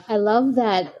 Elsa. I love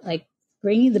that, like,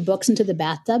 bringing the books into the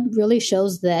bathtub really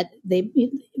shows that they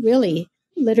really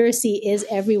literacy is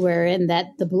everywhere and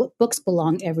that the books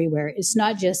belong everywhere. It's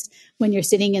not just when you're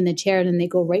sitting in the chair and then they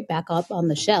go right back up on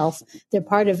the shelf. They're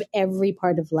part of every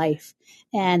part of life.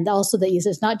 And also that you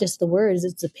said it's not just the words,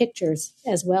 it's the pictures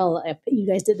as well. You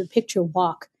guys did the picture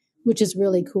walk, which is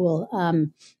really cool.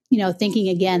 Thinking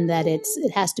again that it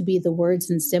has to be the words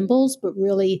and symbols, but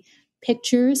really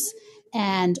pictures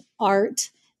and art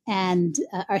and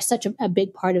are such a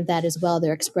big part of that as well,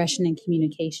 their expression and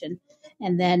communication.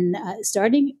 And then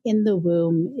starting in the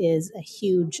womb is a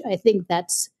huge, I think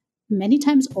that's many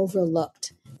times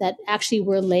overlooked, that actually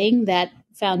we're laying that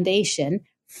foundation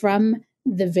from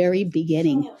the very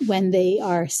beginning when they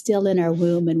are still in our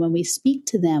womb, and when we speak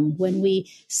to them, when we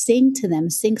sing to them,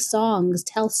 sing songs,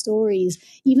 tell stories,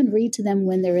 even read to them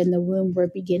when they're in the womb. We're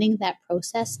beginning that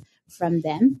process from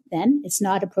them. Then it's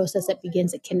not a process that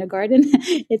begins at kindergarten.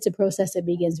 It's a process that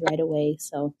begins right away.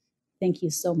 So thank you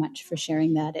so much for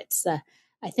sharing that. It's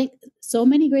I think so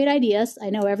many great ideas.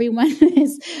 I know everyone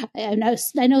is. I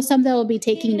know some that will be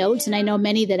taking notes, and I know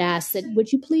many that ask that,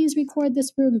 would you please record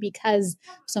this room, because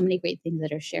so many great things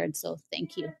that are shared. So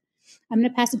thank you. I'm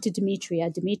going to pass it to Demetria.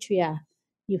 Demetria,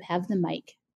 you have the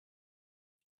mic.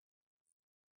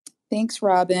 Thanks,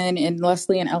 Robin and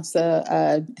Leslie and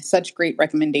Elsa. Such great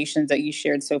recommendations that you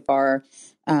shared so far.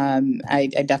 I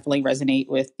definitely resonate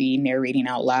with the narrating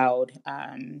out loud.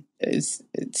 It's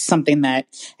something that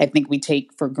I think we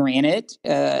take for granted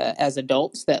as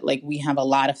adults, that like we have a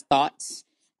lot of thoughts,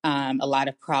 a lot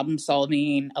of problem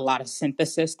solving, a lot of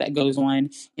synthesis that goes on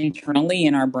internally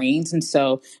in our brains. And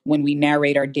so when we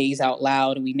narrate our days out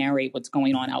loud and we narrate what's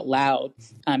going on out loud,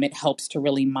 it helps to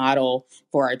really model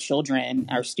for our children,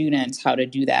 our students, how to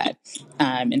do that.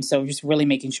 And so just really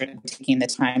making sure that taking the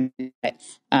time that,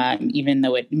 even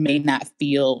though it may not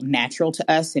feel natural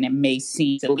to us and it may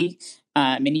seem silly,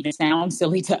 and even sound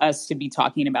silly to us to be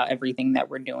talking about everything that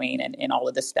we're doing and all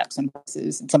of the steps and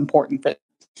processes, it's important for.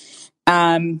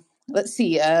 Let's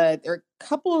see. There are a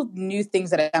couple of new things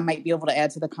that I might be able to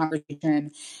add to the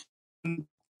conversation.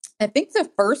 I think the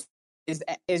first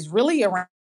is really around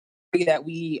that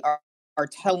we are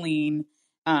telling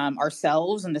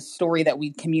ourselves, and the story that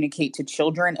we communicate to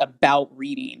children about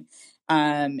reading.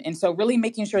 And so really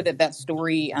making sure that that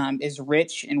story is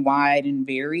rich and wide and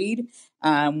varied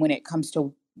when it comes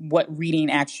to what reading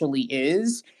actually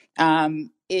is.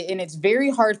 And it's very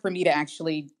hard for me to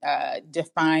actually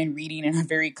define reading in a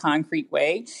very concrete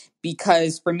way,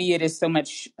 because for me it is so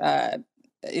much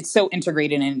it's so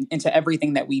integrated into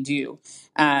everything that we do.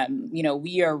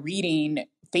 We are reading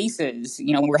faces,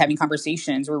 when we're having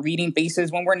conversations. We're reading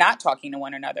faces when we're not talking to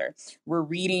one another. We're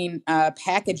reading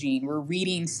packaging. We're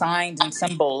reading signs and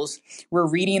symbols. We're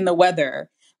reading the weather.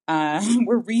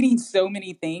 We're reading so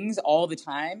many things all the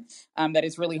time that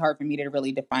it's really hard for me to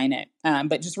really define it.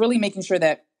 But just really making sure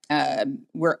that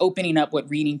we're opening up what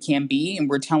reading can be, and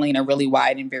we're telling a really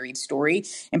wide and varied story.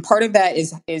 And part of that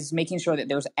is making sure that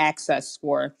there's access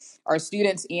for our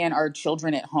students and our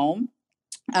children at home,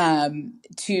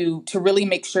 to really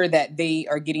make sure that they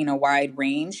are getting a wide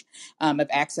range of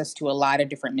access to a lot of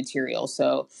different materials.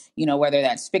 So, whether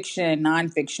that's fiction,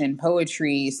 nonfiction,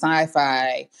 poetry,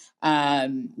 sci-fi,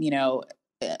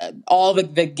 all the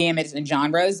gamuts and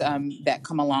genres that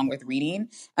come along with reading.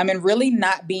 And really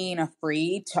not being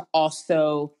afraid to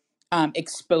also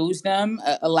expose them,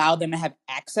 allow them to have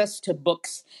access to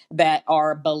books that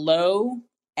are below,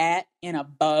 at, and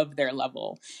above their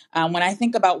level. When I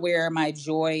think about where my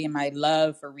joy and my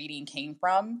love for reading came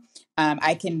from,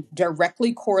 I can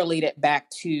directly correlate it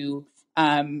back to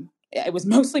it was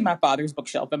mostly my father's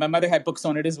bookshelf, and my mother had books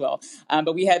on it as well.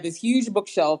 But we had this huge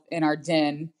bookshelf in our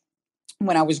den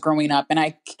when I was growing up. And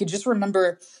I could just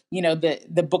remember,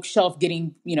 the bookshelf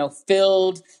getting,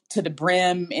 filled to the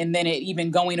brim, and then it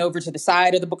even going over to the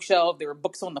side of the bookshelf. There were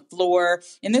books on the floor.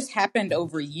 And this happened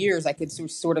over years. I could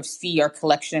sort of see our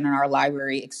collection and our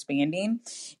library expanding.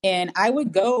 And I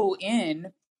would go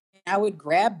in, I would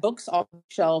grab books off the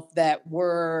shelf that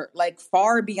were like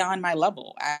far beyond my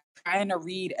level. I was trying to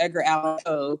read Edgar Allan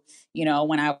Poe,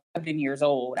 when I was 7 years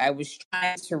old. I was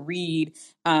trying to read,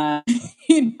 uh,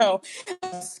 you know,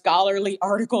 scholarly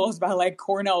articles by like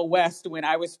Cornell West when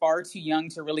I was far too young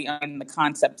to really understand the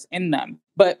concepts in them.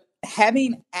 But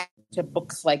having access to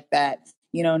books like that,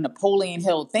 Napoleon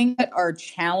Hill, things that are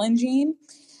challenging,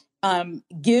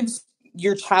 gives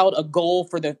your child a goal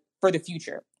for the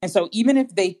future. And so even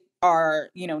if they are,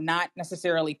 not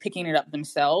necessarily picking it up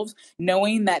themselves,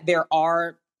 knowing that there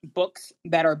are books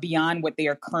that are beyond what they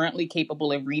are currently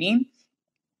capable of reading,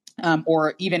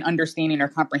 or even understanding or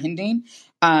comprehending,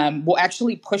 will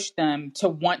actually push them to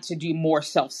want to do more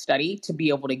self-study to be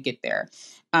able to get there.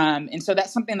 And so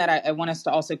that's something that I want us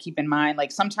to also keep in mind.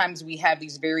 Like sometimes we have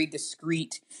these very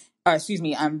discrete,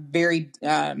 very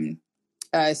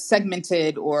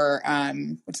segmented, or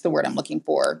what's the word I'm looking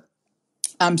for?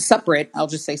 Separate. I'll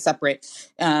just say separate.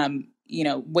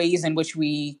 Ways in which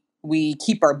we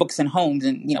keep our books in homes,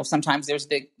 and sometimes there's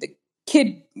the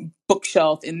kid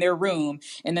bookshelf in their room,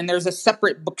 and then there's a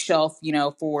separate bookshelf,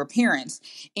 for parents.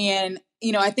 And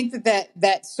I think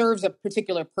that serves a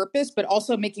particular purpose, but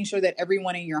also making sure that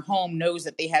everyone in your home knows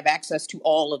that they have access to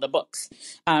all of the books.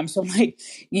 So like,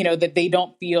 that they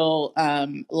don't feel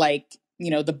like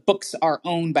the books are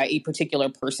owned by a particular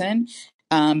person,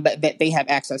 but that they have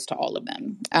access to all of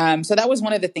them. So that was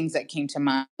one of the things that came to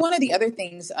mind. One of the other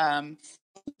things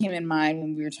came in mind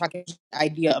when we were talking about the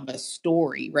idea of a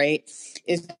story, right,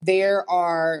 is there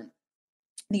are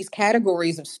these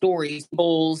categories of stories,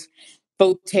 fables,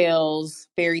 folk tales,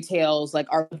 fairy tales, like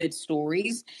are good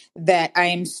stories that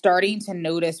I'm starting to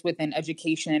notice within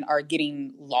education are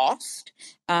getting lost.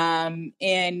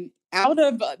 And out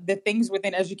of the things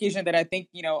within education that I think,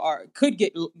 could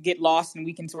get lost and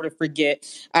we can sort of forget,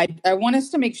 I want us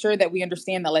to make sure that we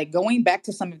understand that, like, going back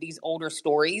to some of these older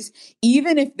stories,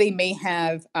 even if they may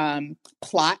have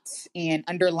plots and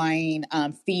underlying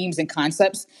themes and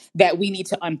concepts that we need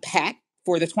to unpack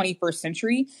for the 21st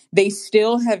century, they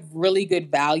still have really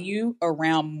good value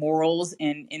around morals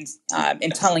and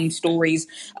telling stories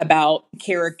about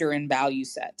character and value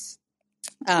sets.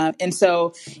 And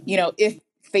so, if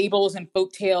fables and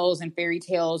folk tales and fairy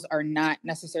tales are not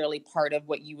necessarily part of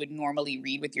what you would normally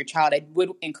read with your child, I would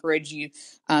encourage you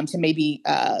to maybe,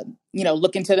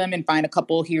 look into them and find a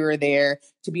couple here or there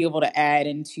to be able to add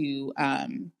into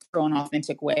an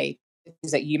authentic way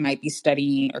that you might be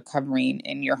studying or covering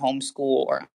in your homeschool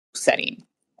or setting.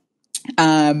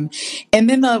 And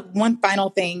then the one final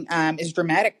thing is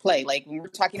dramatic play. Like when we're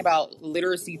talking about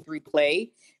literacy through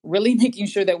play, really making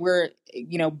sure that we're,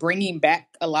 bringing back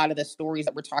a lot of the stories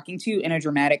that we're talking to in a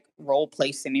dramatic role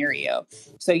play scenario.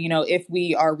 So, if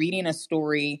we are reading a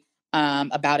story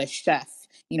about a chef,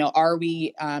 are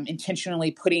we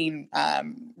intentionally putting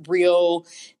real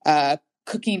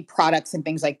cooking products and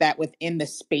things like that within the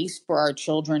space for our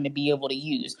children to be able to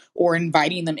use, or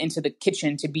inviting them into the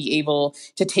kitchen to be able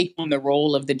to take on the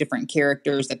role of the different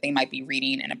characters that they might be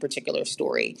reading in a particular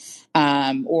story.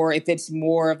 Or if it's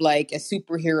more of like a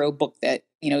superhero book that,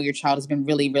 your child has been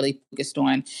really, really focused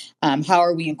on, how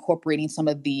are we incorporating some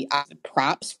of the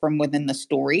props from within the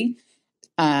story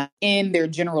in their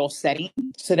general setting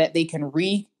so that they can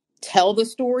tell the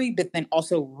story, but then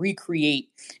also recreate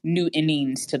new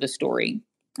endings to the story.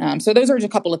 So those are just a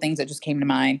couple of things that just came to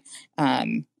mind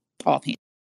offhand.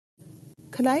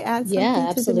 Could I add something? Yeah,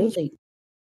 absolutely.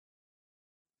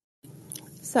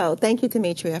 So thank you,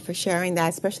 Demetria, for sharing that,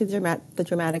 especially the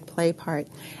dramatic play part.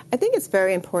 I think it's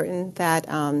very important that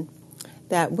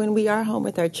that when we are home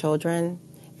with our children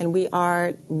and we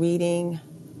are reading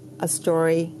a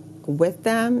story with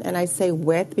them, and I say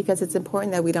with because it's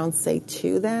important that we don't say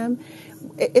to them.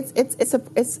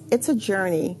 It's a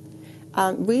journey.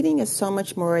 Reading is so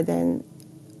much more than,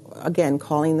 again,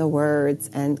 calling the words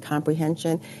and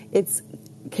comprehension. It's,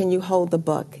 can you hold the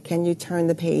book? Can you turn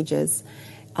the pages?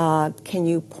 Can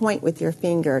you point with your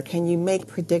finger? Can you make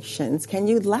predictions? Can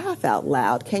you laugh out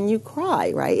loud? Can you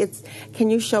cry, right?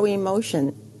 Can you show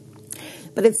emotion?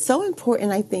 But it's so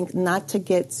important, I think, not to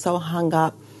get so hung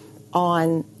up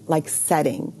on like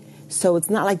setting. So it's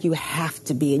not like you have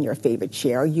to be in your favorite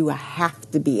chair, or you have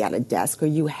to be at a desk, or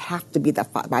you have to be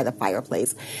by the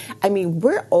fireplace. I mean,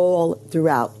 we're all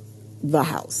throughout the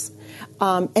house.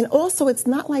 And also, it's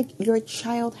not like your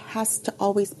child has to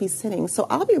always be sitting. So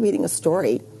I'll be reading a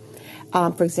story,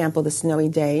 for example, The Snowy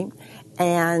Day,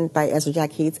 and by Ezra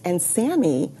Jack Keats, and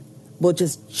Sammy will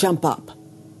just jump up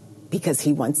because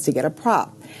he wants to get a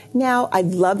prop. Now, I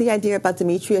love the idea about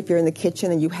Demetria if you're in the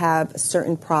kitchen and you have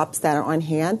certain props that are on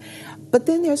hand. But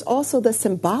then there's also the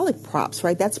symbolic props,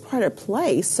 right? That's part of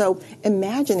play. So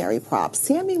imaginary props.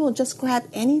 Sammy will just grab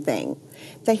anything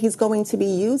that he's going to be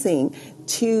using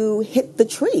to hit the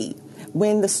tree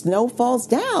when the snow falls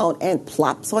down and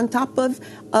plops on top of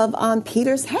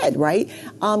Peter's head, right?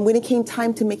 When it came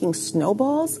time to making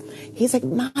snowballs, he's like,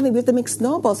 Mommy, we have to make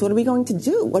snowballs. What are we going to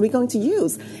do? What are we going to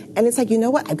use? And it's like, you know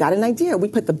what? I've got an idea. We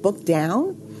put the book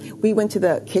down. We went to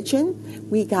the kitchen.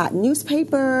 We got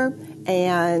newspaper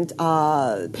and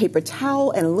paper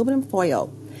towel and aluminum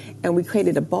foil. And we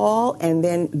created a ball, and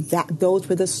then those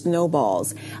were the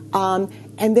snowballs.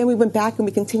 And then we went back and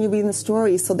we continued reading the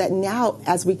stories, so that now,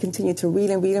 as we continue to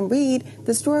read and read and read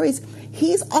the stories,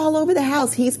 he's all over the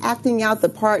house. He's acting out the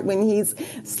part when he's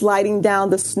sliding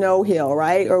down the snow hill,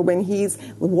 right? Or when he's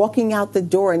walking out the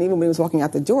door. And even when he was walking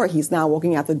out the door, he's now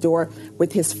walking out the door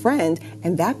with his friend.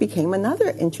 And that became another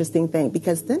interesting thing,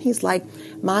 because then he's like,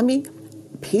 Mommy,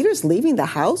 Peter's leaving the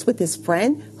house with his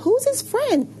friend. Who's his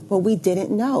friend? Well, we didn't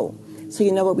know. So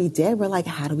you know what we did? We're like,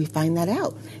 how do we find that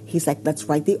out? He's like, let's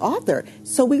write the author.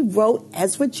 So we wrote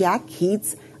Ezra Jack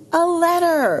Keats' A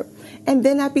letter. And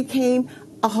then that became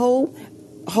a whole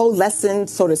lesson,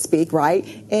 so to speak, right?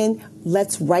 And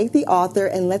let's write the author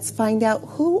and let's find out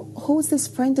who's this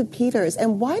friend of Peter's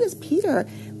and why does Peter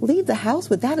leave the house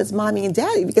without his mommy and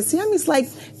daddy? Because Sammy's like,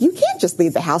 you can't just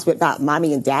leave the house without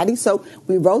mommy and daddy. So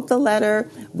we wrote the letter,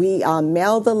 we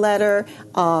mailed the letter.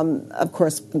 Of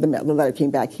course, the letter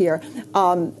came back here.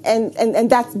 And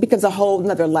that becomes a whole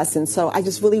another lesson. So I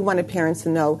just really wanted parents to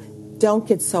know, don't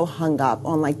get so hung up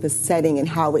on like the setting and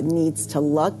how it needs to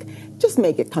look. Just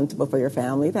make it comfortable for your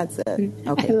family. That's it.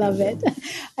 Okay. I love it.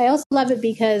 I also love it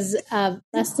because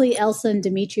Leslie, Elsa, and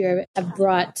Demetria have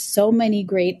brought so many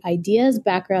great ideas,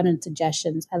 background, and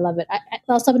suggestions. I love it.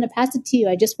 Also, I'm going to pass it to you.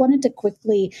 I just wanted to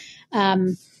quickly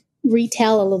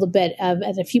retell a little bit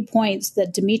of a few points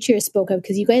that Demetria spoke of,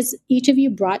 because you guys, each of you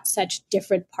brought such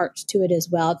different parts to it as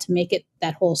well to make it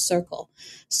that whole circle.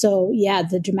 So yeah,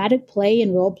 the dramatic play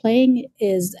and role playing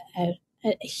is a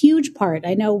huge part.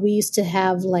 I know we used to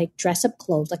have like dress up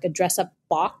clothes, like a dress up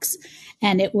box,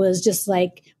 and it was just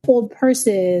like old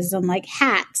purses and like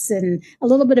hats and a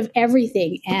little bit of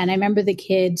everything. And I remember the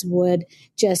kids would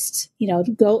just,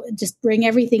 just bring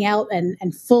everything out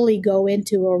and fully go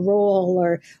into a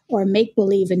role or make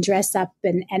believe and dress up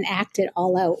and act it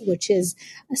all out, which is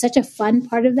such a fun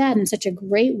part of that and such a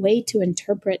great way to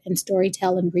interpret and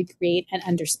storytell and recreate and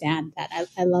understand that.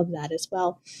 I love that as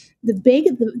well.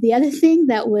 The other thing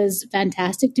that was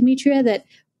fantastic, Demetria, that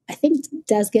I think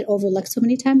does get overlooked so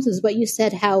many times is what you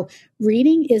said, how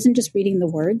reading isn't just reading the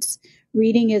words.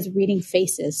 Reading is reading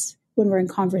faces when we're in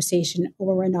conversation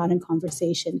or we're not in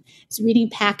conversation. It's reading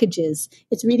packages.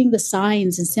 It's reading the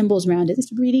signs and symbols around it.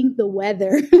 It's reading the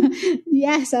weather.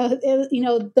 Yeah, so,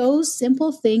 those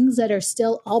simple things that are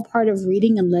still all part of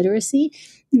reading and literacy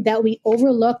that we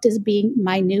overlooked as being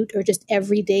minute or just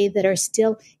everyday that are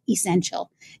still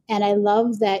essential. And I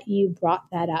love that you brought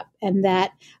that up and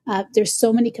that there's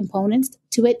so many components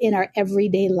to it in our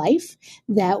everyday life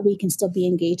that we can still be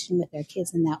engaging with our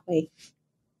kids in that way.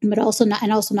 But also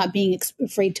not being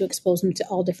afraid to expose them to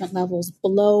all different levels,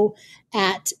 below,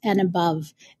 at, and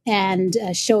above, and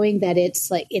showing that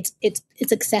it's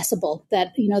accessible.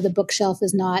 That the bookshelf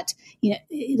is not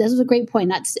this is a great point,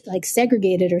 not like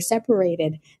segregated or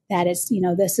separated. That it's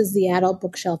this is the adult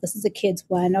bookshelf, this is the kids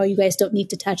one. Oh, you guys don't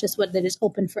need to touch this one. That is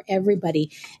open for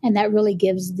everybody, and that really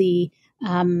gives the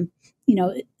I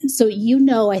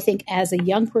think as a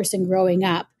young person growing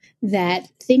up, that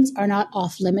things are not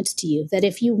off limits to you, that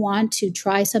if you want to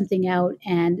try something out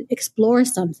and explore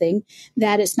something,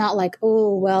 that it's not like,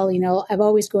 oh, well, I've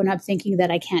always grown up thinking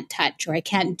that I can't touch or I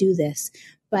can't do this,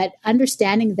 but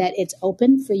understanding that it's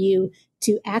open for you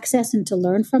to access and to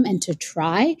learn from and to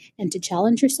try and to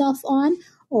challenge yourself on,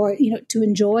 or to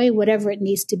enjoy whatever it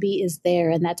needs to be is there.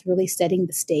 And that's really setting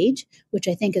the stage, which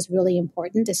I think is really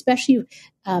important, especially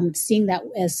seeing that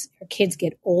as our kids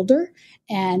get older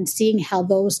and seeing how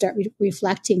those start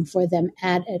reflecting for them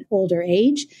at an older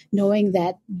age, knowing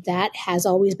that that has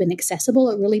always been accessible.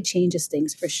 It really changes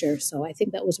things for sure. So I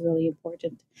think that was really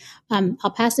important.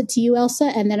 I'll pass it to you, Elsa,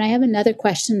 and then I have another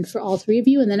question for all three of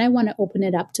you, and then I want to open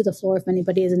it up to the floor if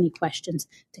anybody has any questions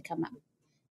to come up.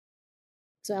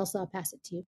 So Elsa, I'll pass it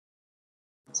to you.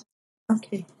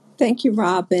 Okay. Thank you,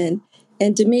 Robin.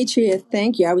 And Demetria,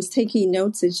 thank you. I was taking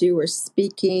notes as you were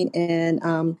speaking,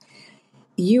 and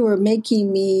you were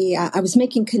making me, I was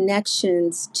making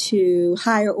connections to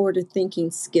higher order thinking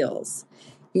skills.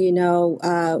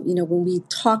 When we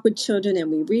talk with children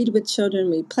and we read with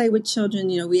children, we play with children,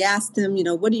 we ask them,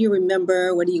 what do you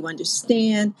remember? What do you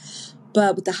understand?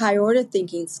 But with the higher order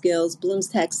thinking skills,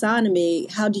 Bloom's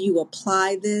taxonomy, how do you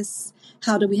apply this?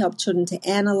 How do we help children to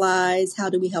analyze? How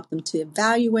do we help them to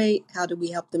evaluate? How do we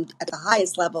help them at the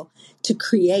highest level to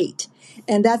create?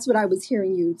 And that's what I was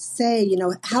hearing you say,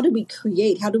 how do we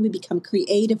create? How do we become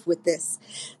creative with this?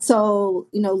 So,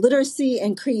 literacy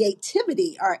and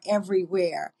creativity are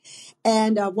everywhere.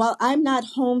 And while I'm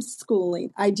not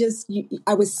homeschooling, I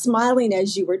was smiling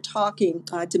as you were talking,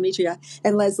 Demetria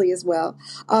and Leslie as well,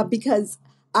 because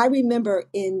I remember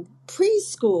in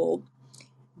preschool,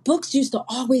 books used to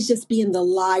always just be in the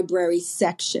library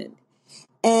section.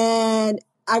 And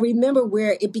I remember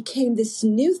where it became this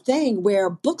new thing where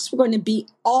books were going to be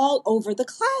all over the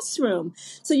classroom.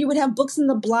 So you would have books in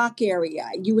the block area.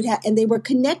 And they were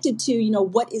connected to,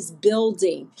 what is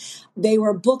building. They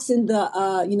were books in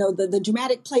the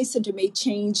dramatic play center may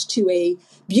change to a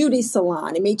beauty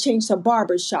salon. It may change to a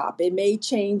barber shop. It may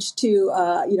change to,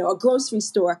 a grocery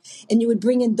store. And you would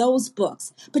bring in those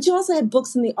books. But you also had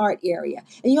books in the art area.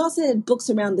 And you also had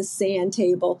books around the sand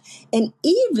table. And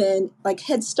even like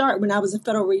Head Start, when I was a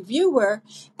federal reviewer,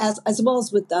 as well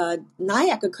as with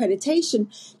NIAC accreditation,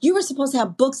 you were supposed to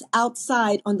have books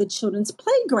outside on the children's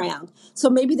playground. So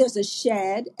maybe there's a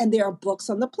shed and there are books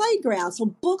on the playground. So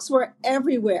books were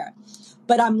everywhere.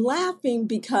 But I'm laughing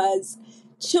because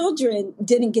children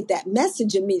didn't get that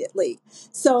message immediately.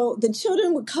 So the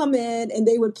children would come in and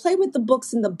they would play with the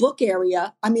books in the book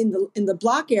area, in the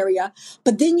block area,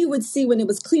 but then you would see when it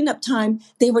was cleanup time,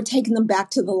 they were taking them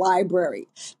back to the library.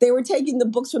 They were taking the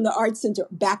books from the art center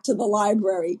back to the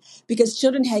library because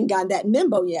children hadn't gotten that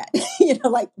memo yet.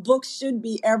 Like books should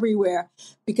be everywhere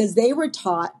because they were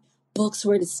taught books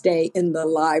were to stay in the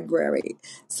library.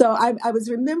 So I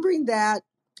was remembering that.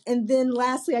 And then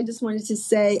lastly, I just wanted to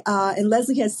say, and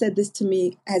Leslie has said this to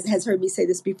me, has heard me say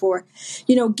this before,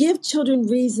 give children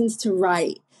reasons to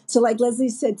write. So like Leslie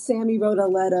said, Sammy wrote a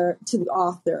letter to the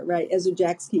author, right, Ezra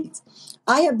Jax Keats.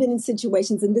 I have been in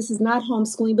situations, and this is not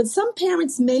homeschooling, but some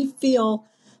parents may feel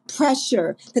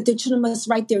pressure that their children must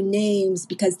write their names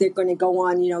because they're going to go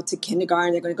on, to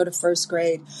kindergarten, they're going to go to first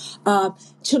grade.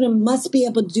 Children must be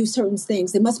able to do certain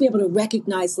things. They must be able to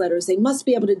recognize letters. They must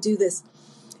be able to do this.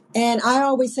 And I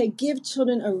always say, give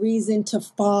children a reason to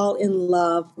fall in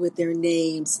love with their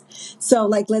names. So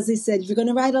like Leslie said, if you're going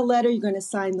to write a letter, you're going to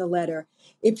sign the letter.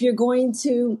 If you're going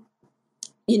to,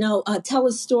 tell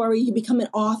a story, you become an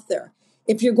author.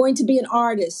 If you're going to be an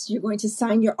artist, you're going to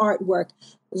sign your artwork.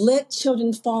 Let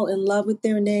children fall in love with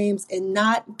their names and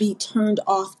not be turned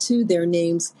off to their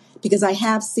names, because I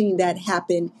have seen that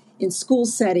happen in school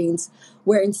settings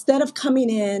where instead of coming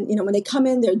in, when they come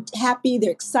in, they're happy,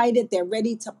 they're excited, they're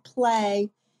ready to play.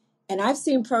 And I've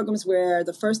seen programs where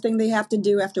the first thing they have to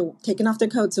do after taking off their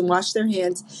coats and wash their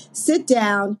hands, sit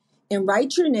down and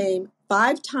write your name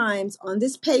 5 times on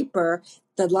this paper.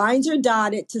 The lines are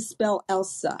dotted to spell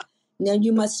Elsa. Now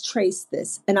you must trace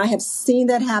this. And I have seen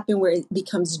that happen where it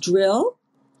becomes drill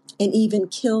and even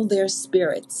kill their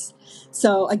spirits.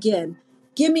 So again,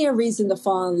 give me a reason to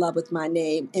fall in love with my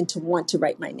name and to want to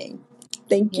write my name.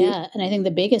 Thank you. Yeah, and I think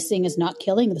the biggest thing is not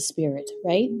killing the spirit,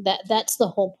 right? That's the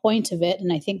whole point of it.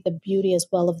 And I think the beauty as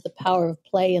well of the power of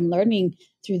play and learning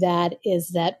through that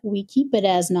is that we keep it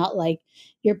as not like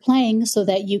you're playing so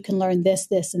that you can learn this,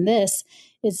 this, and this.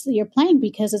 It's you're playing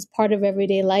because it's part of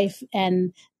everyday life,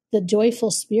 and the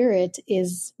joyful spirit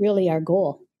is really our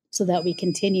goal, so that we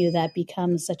continue. That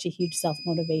becomes such a huge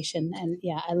self-motivation. And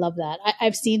yeah, I love that.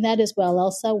 I've seen that as well,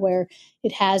 Elsa, where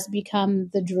it has become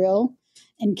the drill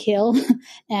and kill,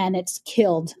 and it's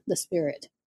killed the spirit.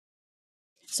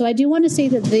 So I do want to say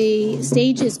that the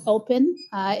stage is open.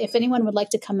 If anyone would like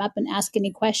to come up and ask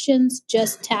any questions,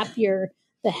 just tap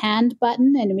the hand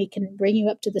button and we can bring you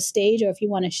up to the stage, or if you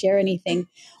want to share anything.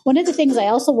 One of the things I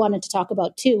also wanted to talk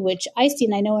about too, which I see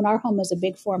and I know in our home is a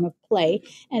big form of play,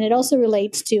 and it also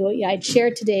relates to, I'd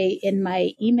shared today in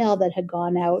my email that had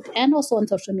gone out and also on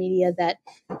social media that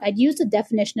I'd used the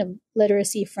definition of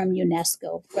literacy from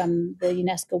UNESCO, from the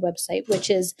UNESCO website,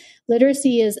 which is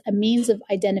literacy is a means of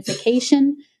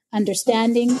identification,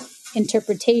 understanding,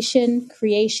 interpretation,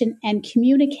 creation, and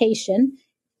communication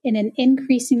in an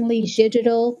increasingly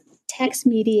digital,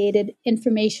 text-mediated,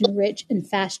 information-rich, and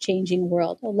fast-changing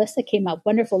world. Alyssa came up.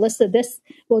 Wonderful. Alyssa, this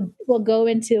will go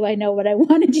into, I know what I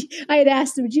wanted. I had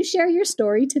asked, would you share your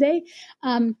story today?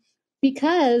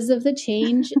 Because of the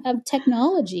change of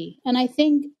technology. And I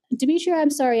think, Demetria, I'm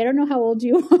sorry, I don't know how old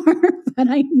you are, but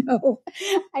I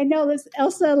know this.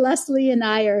 Elsa, Leslie, and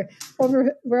I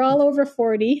we're all over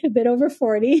 40, a bit over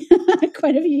 40,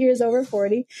 quite a few years over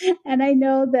 40. And I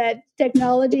know that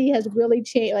technology has really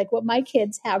changed. Like what my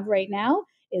kids have right now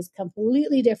is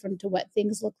completely different to what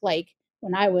things looked like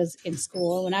when I was in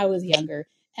school, when I was younger.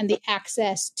 And the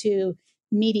access to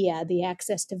media, the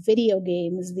access to video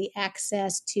games, the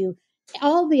access to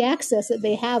all the access that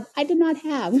they have, I did not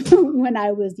have when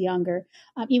I was younger,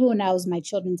 even when I was my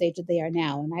children's age that they are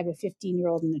now. And I have a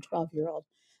 15-year-old and a 12-year-old.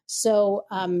 So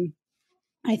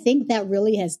I think that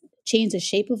really has changed the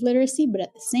shape of literacy, but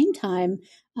at the same time,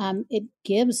 it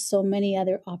gives so many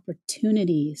other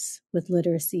opportunities with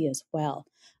literacy as well.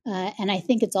 And I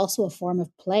think it's also a form of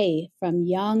play from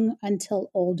young until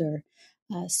older.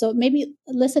 So maybe,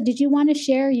 Alyssa, did you want to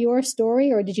share your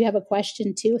story, or did you have a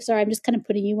question too? Sorry, I'm just kind of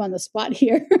putting you on the spot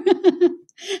here.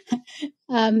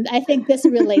 I think this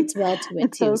relates well to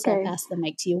it too. Okay. So I'll pass the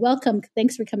mic to you. Welcome.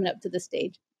 Thanks for coming up to the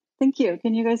stage. Thank you.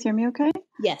 Can you guys hear me okay?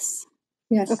 Yes.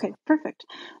 Yes. Okay, perfect.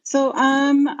 So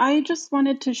I just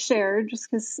wanted to share, just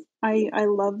because I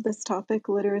love this topic,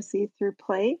 literacy through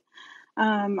play.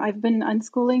 I've been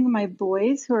unschooling my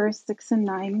boys who are 6 and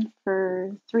 9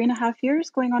 for 3.5 years,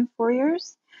 going on 4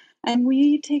 years. And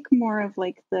we take more of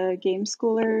like the game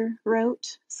schooler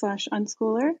route /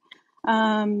 unschooler.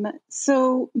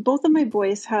 So both of my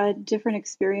boys had different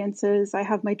experiences. I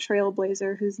have my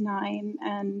trailblazer who's 9,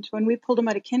 and when we pulled him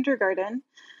out of kindergarten,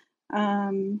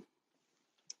 um,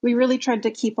 we really tried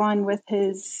to keep on with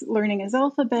his learning his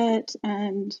alphabet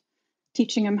and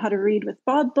teaching him how to read with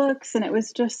Bob books, and it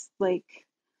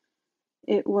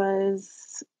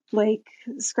was like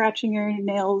scratching your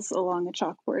nails along a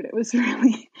chalkboard. It was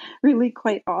really, really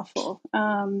quite awful.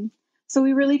 So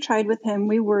we really tried with him.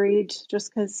 We worried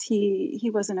just because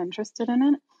he wasn't interested in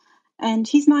it. And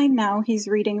he's 9 now. He's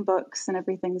reading books and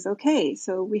everything's okay.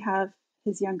 So we have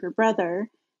his younger brother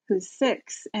who's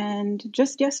 6. And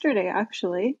just yesterday,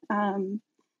 actually,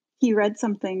 he read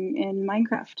something in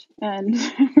Minecraft and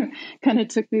kind of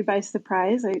took me by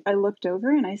surprise. I looked over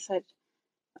and I said,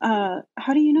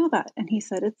 how do you know that? And he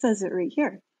said, it says it right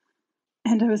here.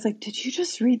 And I was like, did you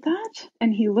just read that?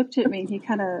 And he looked at me and he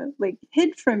kind of like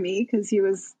hid from me because he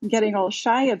was getting all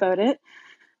shy about it.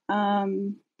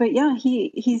 But yeah,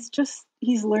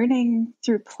 he's learning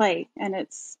through play, and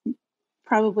it's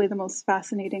probably the most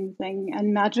fascinating thing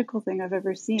and magical thing I've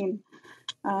ever seen.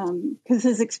 Because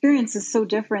his experience is so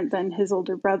different than his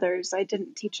older brothers. I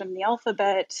didn't teach him the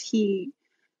alphabet. He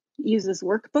uses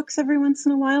workbooks every once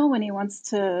in a while when he wants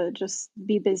to just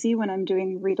be busy when I'm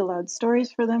doing read aloud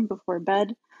stories for them before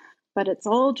bed. But it's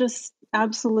all just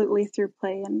absolutely through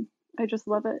play, and I just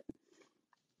love it.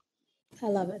 I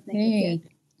love it. Thank you. Hey.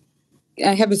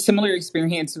 I have a similar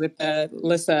experience with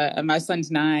Lissa. My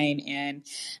son's 9, and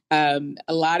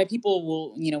a lot of people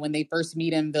will, when they first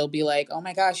meet him, they'll be like, "Oh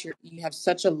my gosh, you have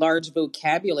such a large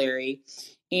vocabulary."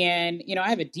 And I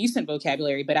have a decent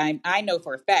vocabulary, but I know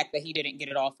for a fact that he didn't get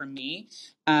it all from me.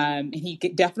 And he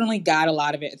definitely got a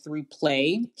lot of it through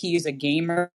play. He is a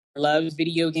gamer, loves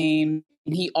video games,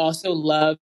 and he also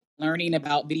loves learning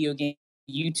about video games.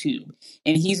 YouTube,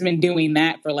 and he's been doing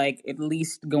that for like at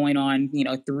least going on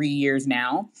 3 years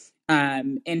now.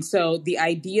 And so the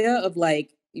idea of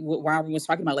like what Robin was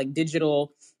talking about, like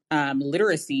digital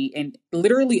literacy and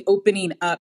literally opening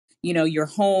up your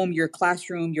home, your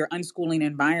classroom, your unschooling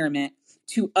environment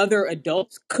to other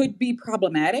adults could be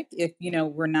problematic if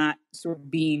we're not sort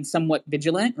of being somewhat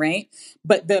vigilant, right?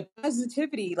 But the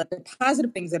positivity, like the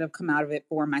positive things that have come out of it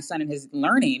for my son and his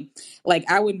learning, like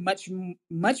I would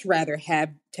much rather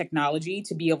have technology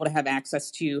to be able to have access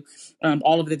to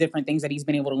all of the different things that he's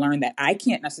been able to learn that I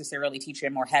can't necessarily teach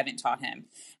him or haven't taught him.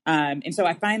 And so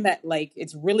I find that like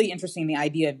it's really interesting, the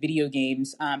idea of video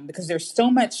games, because there's so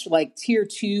much like tier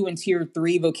 2 and tier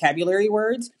 3 vocabulary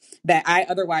words that I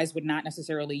otherwise would not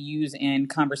necessarily use in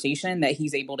conversation that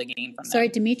he's able to gain from Sorry,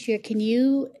 them. Demetria, can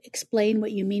you explain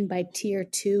what you mean by tier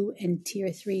 2 and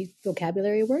tier 3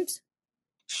 vocabulary words?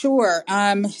 Sure.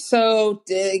 So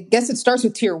I guess it starts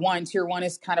with tier 1. Tier 1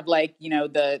 is kind of like,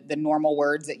 the normal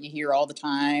words that you hear all the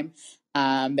time,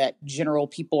 that general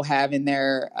people have in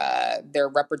their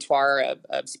repertoire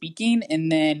of speaking.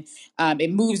 And then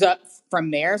it moves up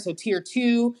from there. So tier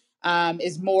 2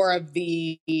 is more of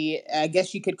I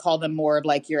guess you could call them more of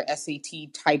like your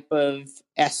SAT type of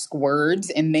esque words.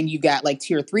 And then you got like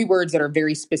tier 3 words that are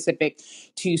very specific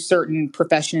to certain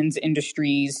professions,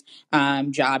 industries,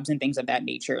 jobs, and things of that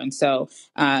nature. And so,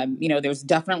 there's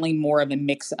definitely more of a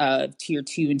mix of tier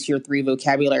 2 and tier 3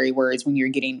 vocabulary words when you're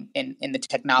getting in the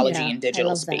technology and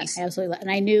digital space. I absolutely love. And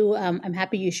I knew I'm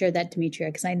happy you shared that, Demetria,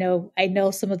 because I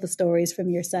know some of the stories from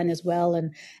your son as well,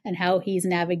 and how he's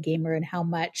an avid gamer and how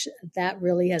much that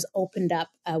really has opened up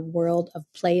a world of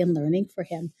play and learning for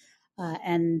him.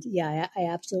 And yeah, I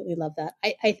absolutely love that.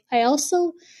 I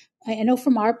also I know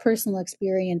from our personal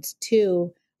experience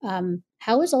too,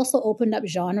 how it's also opened up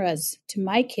genres to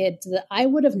my kids that I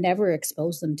would have never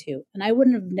exposed them to, and I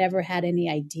wouldn't have never had any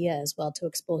idea as well to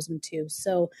expose them to.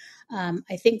 So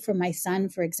I think for my son,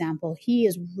 for example, he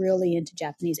is really into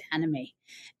Japanese anime,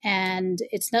 and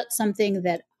it's not something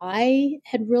that I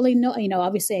had really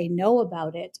obviously I know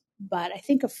about it, but I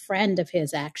think a friend of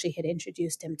his actually had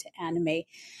introduced him to anime,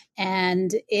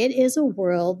 and it is a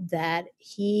world that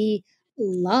he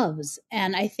loves.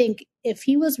 And I think if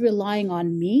he was relying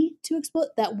on me to explore,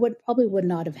 that would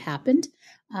not have happened.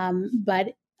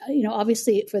 But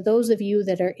obviously, for those of you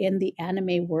that are in the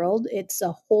anime world, it's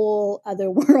a whole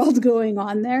other world going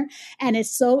on there, and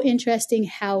it's so interesting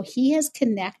how he has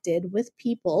connected with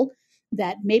people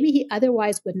that maybe he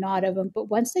otherwise would not have. But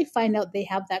once they find out they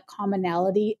have that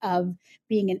commonality of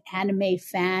being an anime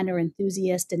fan or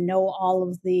enthusiast and know all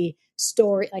of the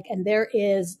story, and there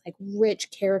is like rich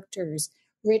characters,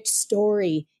 rich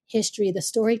story history. The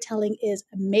storytelling is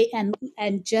amazing,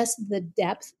 and just the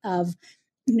depth of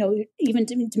even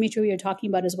Dimitri, you're talking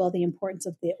about as well the importance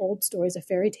of the old stories, the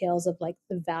fairy tales of like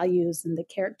the values and the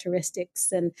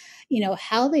characteristics, and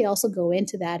how they also go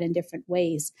into that in different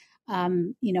ways.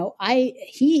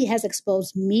 He has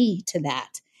exposed me to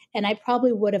that, and I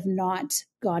probably would have not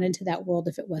gone into that world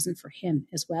if it wasn't for him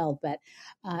as well. But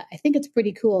I think it's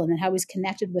pretty cool, and then how he's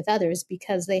connected with others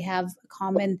because they have a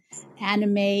common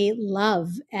anime love,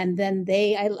 and then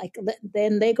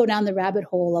then they go down the rabbit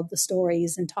hole of the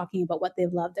stories and talking about what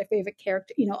they've loved, their favorite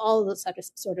character, all of those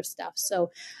sort of stuff. So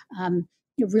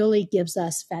it really gives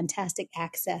us fantastic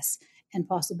access and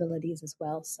possibilities as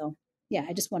well. So yeah,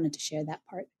 I just wanted to share that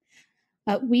part.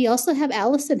 We also have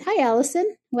Allison. Hi,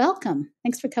 Allison. Welcome.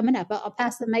 Thanks for coming up. I'll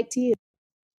pass the mic to you.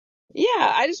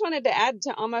 Yeah, I just wanted to add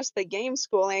to almost the game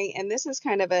schooling, and this is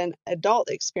kind of an adult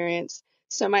experience.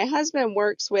 So my husband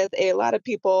works with a lot of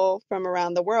people from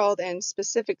around the world, and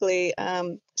specifically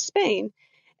Spain.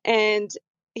 And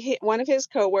one of his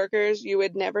coworkers, you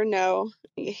would never know,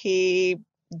 he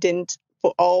didn't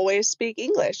always speak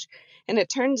English. And it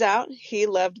turns out he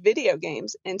loved video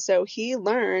games. And so he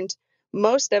learned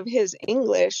most of his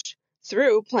English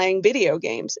through playing video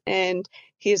games. And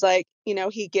he's like,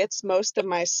 he gets most of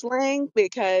my slang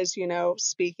because,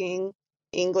 speaking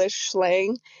English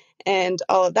slang and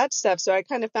all of that stuff. So I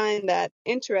kind of find that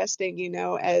interesting,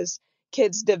 as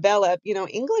kids develop,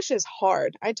 English is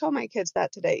hard. I told my kids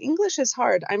that today. English is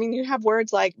hard. I mean, you have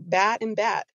words like bat and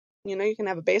bat. You can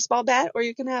have a baseball bat or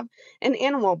you can have an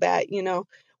animal bat,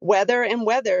 weather and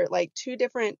weather, like two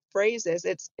different phrases.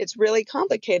 It's really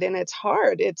complicated and it's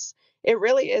hard. It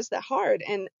really is that hard.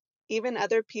 And even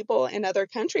other people in other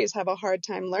countries have a hard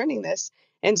time learning this.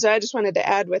 And so I just wanted to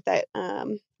add with that,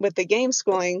 with the game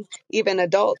schooling, even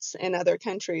adults in other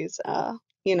countries,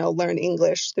 learn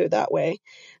English through that way.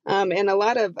 And a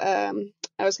lot of, I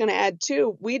was going to add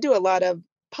too, we do a lot of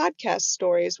podcast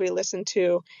stories we listen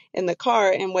to in the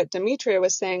car. And what Demetria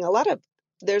was saying,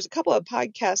 there's a couple of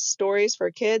podcast stories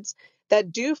for kids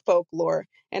that do folklore.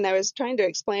 And I was trying to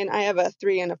explain, I have a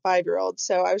 3 and a 5-year-old.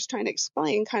 So I was trying to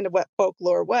explain kind of what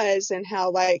folklore was and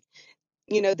how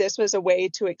this was a way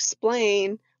to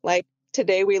explain, like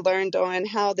today we learned on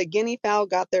how the guinea fowl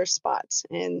got their spots.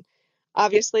 And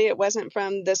obviously it wasn't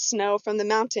from the snow from the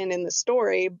mountain in the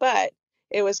story, but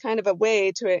it was kind of a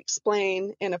way to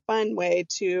explain in a fun way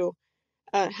to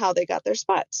how they got their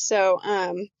spots. So,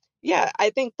 I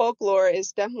think folklore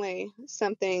is definitely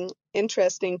something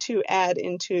interesting to add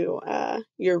into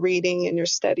your reading and your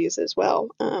studies as well.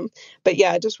 But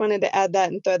yeah, I just wanted to add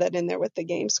that and throw that in there with the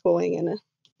game schooling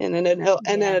in an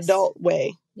adult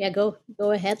way. Yeah, go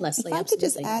ahead, Leslie. If I could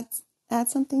just add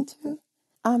something too.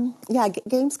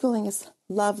 Game schooling is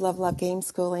love game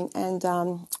schooling, and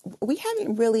we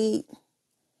haven't really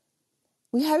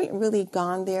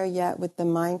gone there yet with the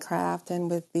Minecraft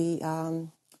and with the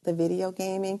video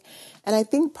gaming. And I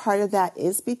think part of that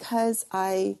is because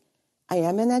I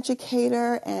am an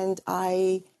educator and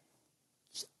I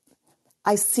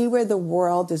see where the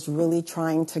world is really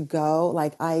trying to go.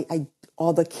 Like I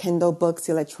all the Kindle books,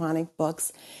 the electronic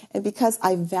books. And because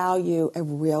I value a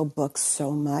real book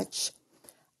so much,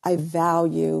 I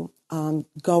value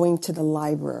going to the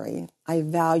library. I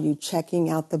value checking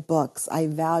out the books. I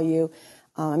value,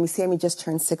 Sammy just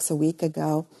turned 6 a week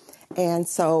ago. And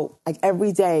so like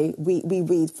every day we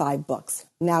read 5 books.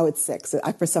 Now it's 6.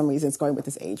 For some reason it's going with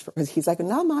his age because he's like,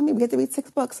 no, mommy, we get to read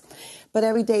 6 books. But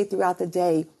every day throughout the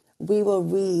day, we will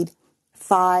read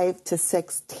 5 to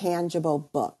 6 tangible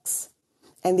books.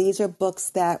 And these are books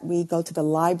that we go to the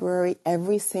library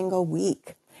every single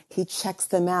week. He checks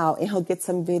them out and he'll get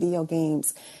some video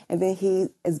games. And then he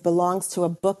belongs to a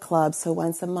book club. So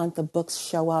once a month, the books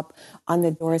show up on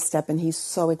the doorstep and he's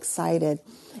so excited.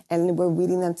 And we're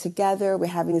reading them together. We're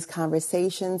having these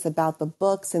conversations about the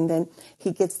books. And then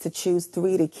he gets to choose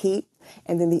 3 to keep.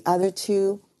 And then the other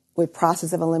 2, with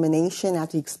process of elimination,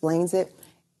 after he explains it,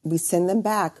 we send them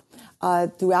back.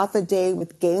 Throughout the day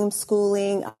with game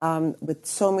schooling, with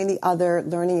so many other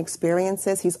learning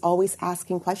experiences, he's always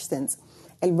asking questions.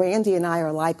 And Randy and I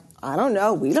are like, I don't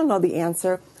know. We don't know the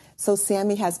answer. So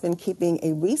Sammy has been keeping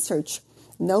a research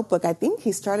notebook. I think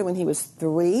he started when he was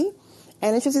 3.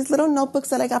 And it's just these little notebooks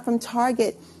that I got from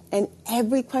Target. And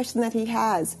every question that he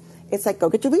has, it's like, go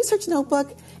get your research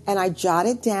notebook. And I jot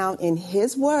it down in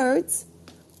his words.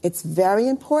 It's very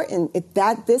important.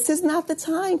 This is not the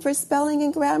time for spelling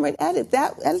and grammar and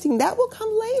editing. That will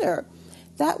come later.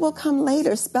 That will come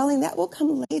later. Spelling, that will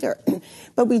come later.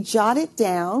 But we jot it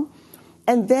down.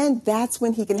 And then that's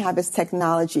when he can have his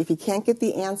technology. If he can't get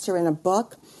the answer in a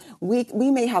book, we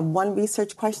may have one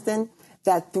research question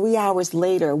that 3 hours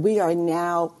later, we are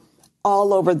now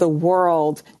all over the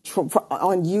world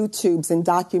on YouTubes and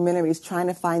documentaries trying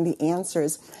to find the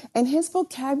answers. And his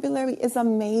vocabulary is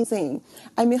amazing.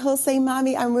 I mean, he'll say,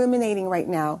 Mommy, I'm ruminating right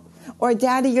now. Or,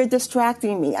 Daddy, you're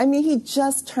distracting me. I mean, he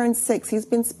just turned 6. He's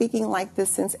been speaking like this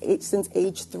since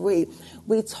age 3.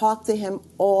 We talk to him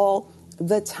all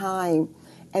the time.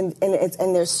 And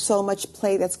there's so much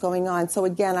play that's going on. So,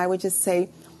 again, I would just say,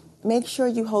 make sure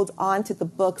you hold on to the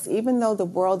books, even though the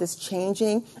world is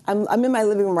changing. I'm in my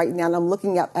living room right now, and I'm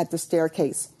looking up at the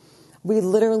staircase. We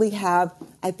literally have,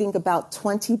 I think, about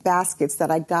 20 baskets that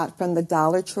I got from the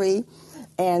Dollar Tree,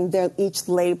 and they're each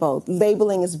labeled.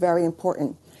 Labeling is very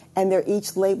important, and they're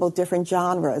each labeled different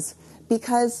genres.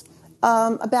 Because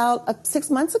about 6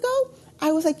 months ago,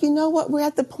 I was like, you know what? We're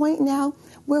at the point now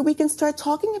where we can start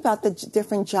talking about the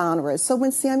different genres. So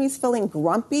when Sammy's feeling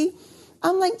grumpy,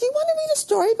 I'm like, do you want to read a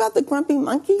story about the grumpy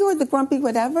monkey or the grumpy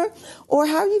whatever? Or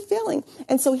how are you feeling?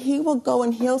 And so he will go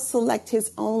and he'll select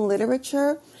his own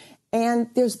literature.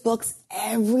 And there's books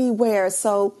everywhere.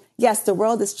 So yes, the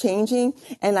world is changing.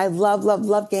 And I love, love,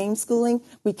 love game schooling.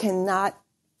 We cannot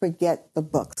forget the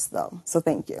books though. So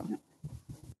thank you.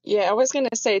 Yeah, I was going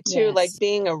to say too, like Yes.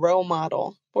 being a role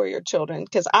model for your children,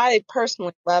 because I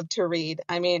personally love to read.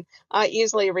 I mean, I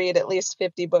easily read at least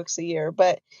 50 books a year,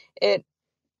 but it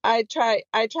I try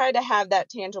to have that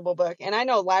tangible book. And I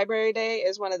know library day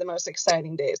is one of the most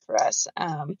exciting days for us.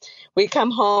 We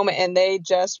come home and they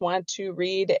just want to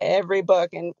read every book.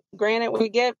 And granted, we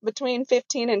get between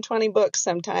 15 and 20 books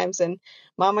sometimes, and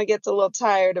mama gets a little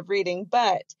tired of reading,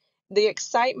 but the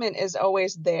excitement is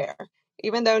always there.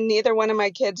 Even though neither one of my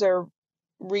kids are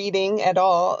reading at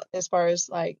all as far as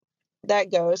like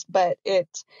that goes, but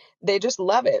they just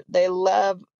love it. They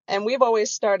love, and we've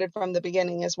always started from the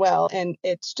beginning as well, and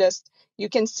it's just, you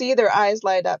can see their eyes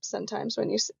light up sometimes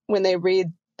when they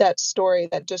read that story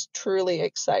that just truly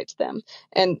excites them.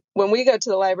 And when we go to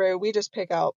the library, we just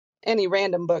pick out any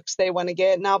random books they want to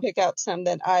get, and I'll pick out some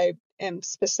that I am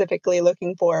specifically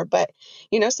looking for. But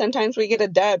sometimes we get a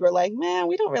dud. We're like, man,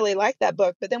 we don't really like that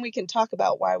book, but then we can talk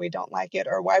about why we don't like it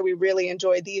or why we really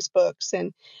enjoy these books.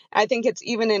 And I think it's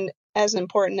even as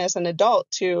important as an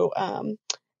adult to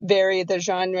vary the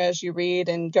genres you read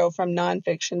and go from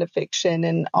nonfiction to fiction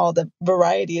and all the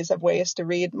varieties of ways to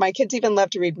read. My kids even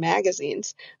love to read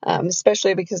magazines,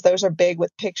 especially because those are big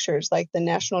with pictures, like the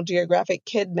National Geographic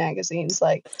Kid magazines.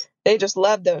 Like they just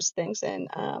love those things. And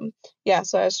yeah,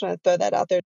 so I just want to throw that out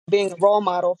there. Being a role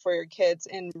model for your kids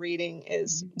in reading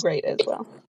is great as well.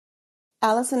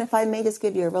 Allison, if I may just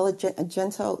give you a really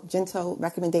gentle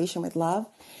recommendation with love.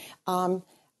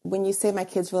 When you say my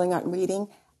kids really aren't reading,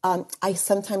 I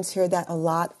sometimes hear that a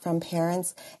lot from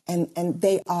parents, and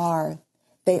they are.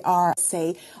 They are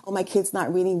say, oh, my kid's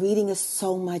not reading. Reading is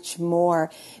so much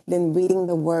more than reading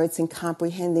the words and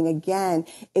comprehending. Again,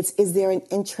 is there an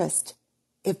interest?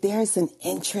 If there's an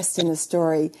interest in a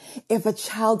story, if a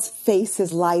child's face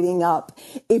is lighting up,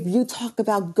 if you talk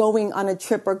about going on a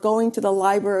trip or going to the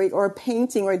library or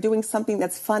painting or doing something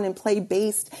that's fun and play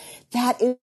based, that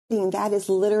is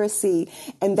literacy.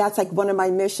 And that's like one of my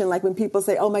mission. Like when people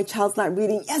say, oh, my child's not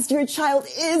reading. Yes, your child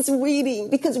is reading,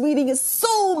 because reading is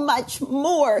so much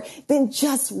more than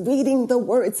just reading the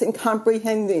words and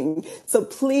comprehending. So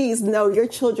please know your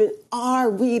children are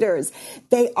readers.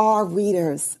 They are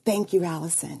readers. Thank you,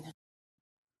 Allison.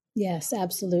 Yes,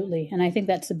 absolutely. And I think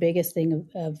that's the biggest thing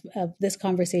of this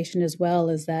conversation as well,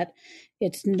 is that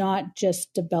it's not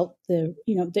just about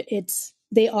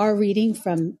they are reading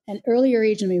from an earlier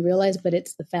age than we realize, but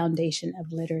it's the foundation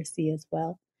of literacy as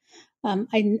well.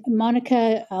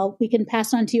 Monica, we can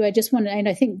pass on to you. And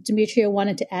I think Demetria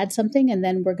wanted to add something, and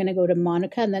then we're going to go to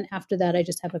Monica. And then after that, I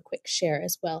just have a quick share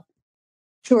as well.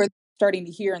 Sure. Starting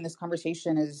to hear in this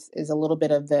conversation is a little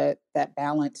bit of that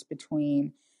balance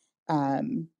between,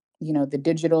 the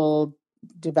digital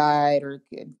divide or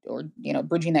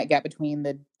bridging that gap between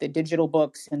the digital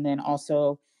books and then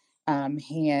also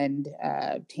hand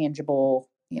tangible,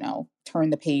 turn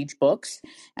the page books.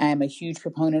 I'm a huge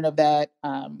proponent of that.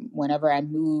 Whenever I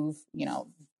move,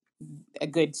 a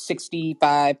good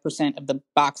 65% of the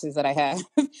boxes that I have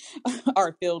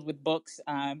are filled with books.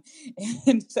 And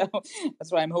so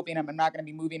that's why I'm hoping I'm not going to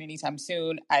be moving anytime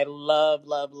soon. I love,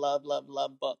 love, love, love,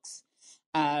 love books.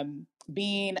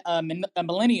 Being a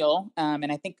millennial,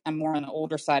 and I think I'm more on the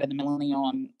older side of the millennial.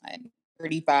 I'm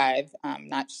 35.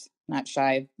 Not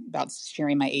shy about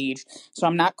sharing my age. So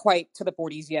I'm not quite to the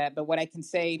 40s yet, but what I can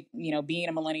say, being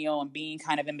a millennial and being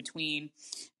kind of in between,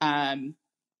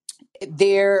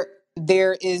 there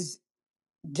is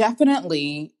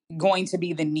definitely going to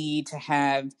be the need to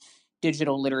have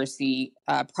digital literacy,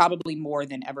 probably more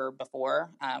than ever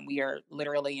before. We are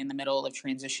literally in the middle of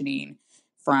transitioning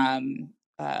from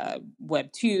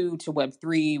Web 2 to Web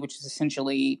 3, which is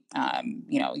essentially,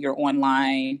 your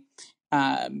online,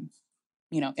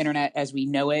 internet as we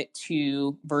know it,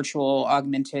 to virtual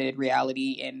augmented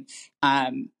reality. And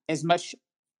as much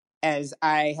as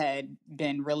I had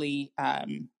been really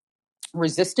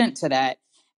resistant to that,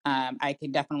 I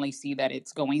can definitely see that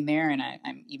it's going there. And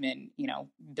I'm even,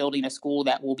 building a school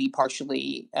that will be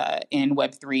partially in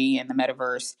Web3 and the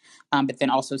metaverse, but then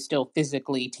also still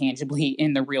physically, tangibly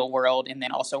in the real world, and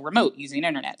then also remote using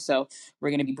internet. So we're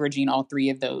going to be bridging all three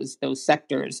of those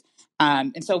sectors.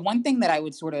 And so one thing that I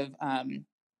would sort of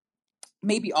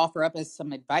maybe offer up as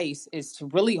some advice is to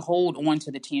really hold on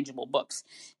to the tangible books.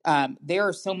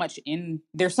 There's so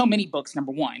many books,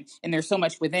 number one, and there's so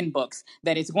much within books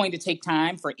that it's going to take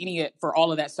time for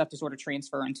all of that stuff to sort of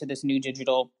transfer into this new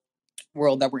digital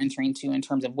world that we're entering into in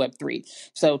terms of Web3.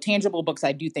 So tangible books,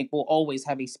 I do think, will always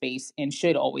have a space and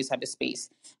should always have a space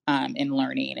in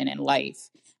learning and in life.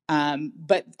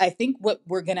 But I think what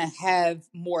we're going to have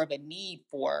more of a need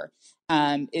for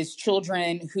is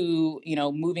children who,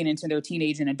 moving into their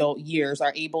teenage and adult years,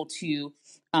 are able to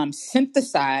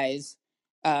synthesize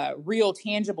real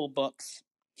tangible books,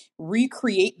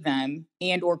 recreate them,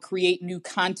 and or create new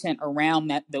content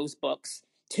around those books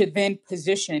to then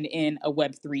position in a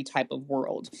Web3 type of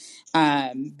world.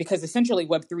 Because essentially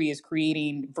Web3 is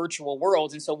creating virtual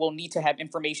worlds. And so we'll need to have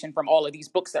information from all of these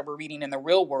books that we're reading in the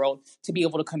real world to be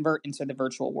able to convert into the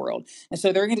virtual world. And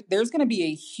so there's going to be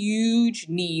a huge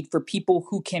need for people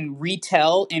who can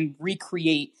retell and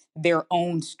recreate their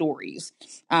own stories.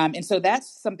 And so that's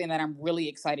something that I'm really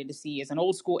excited to see as an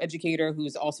old school educator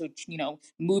who's also,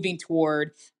 moving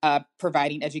toward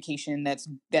providing education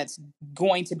that's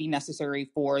going to be necessary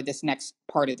for this next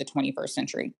part of the 21st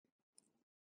century.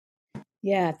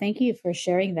 Yeah, thank you for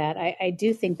sharing that. I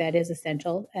do think that is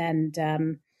essential. And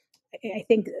I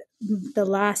think the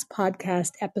last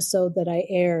podcast episode that I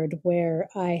aired, where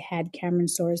I had Cameron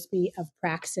Sorsby of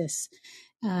Praxis,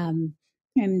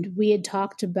 and we had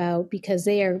talked about, because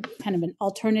they are kind of an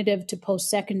alternative to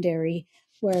post-secondary,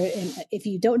 where if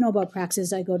you don't know about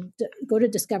Praxis, I go to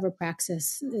Discover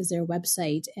Praxis is their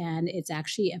website, and it's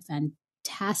actually a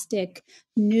fantastic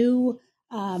new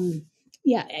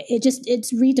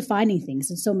it's redefining things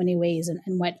in so many ways,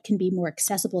 and what can be more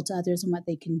accessible to others and what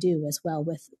they can do as well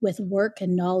with work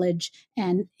and knowledge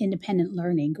and independent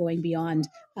learning, going beyond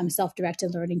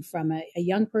self-directed learning from a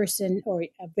young person or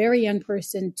a very young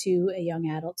person to a young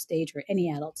adult stage or any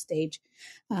adult stage.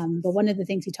 But one of the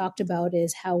things he talked about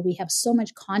is how we have so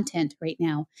much content right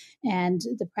now, and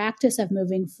the practice of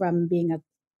moving from being a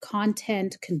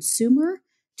content consumer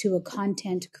to a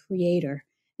content creator,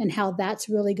 and how that's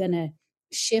really going to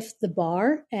shift the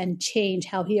bar and change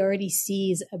how he already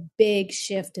sees a big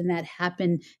shift in that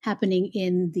happening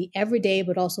in the everyday,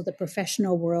 but also the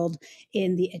professional world,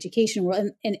 in the education world,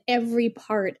 and in every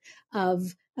part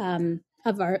of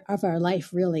our life,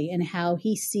 really, and how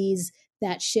he sees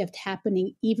that shift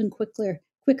happening even quicker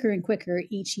and quicker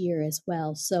each year as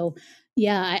well. So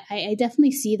yeah, I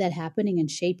definitely see that happening and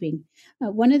shaping.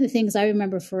 One of the things I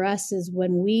remember for us is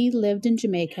when we lived in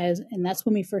Jamaica, and that's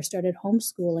when we first started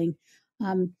homeschooling.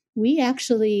 We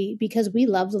actually, because we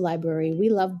love the library, we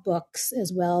love books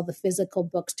as well, the physical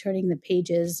books, turning the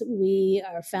pages. We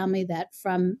are a family that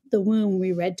from the womb,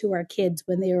 we read to our kids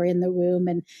when they were in the womb,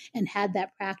 and had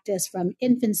that practice from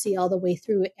infancy all the way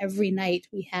through. Every night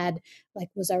we had,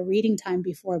 was our reading time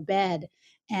before bed,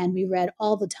 and we read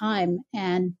all the time.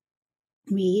 And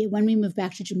when we moved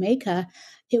back to Jamaica,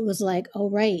 it was like, oh,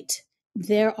 right,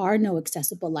 there are no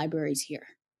accessible libraries here.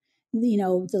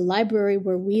 The library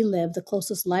where we live, the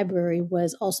closest library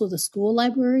was also the school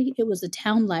library. It was the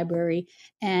town library.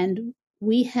 And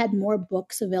we had more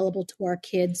books available to our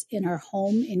kids in our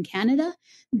home in Canada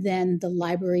than the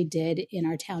library did in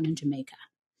our town in Jamaica.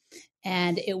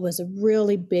 And it was a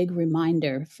really big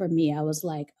reminder for me. I was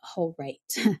like, oh, right,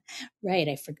 right.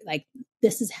 I forgot,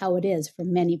 this is how it is for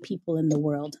many people in the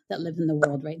world that live in the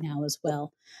world right now as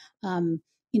well.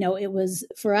 It was,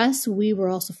 for us, we were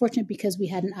also fortunate because we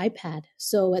had an iPad.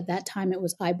 So at that time, it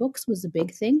was iBooks was the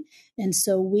big thing. And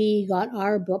so we got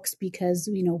our books because,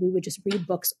 we would just read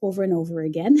books over and over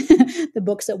again, the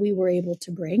books that we were able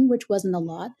to bring, which wasn't a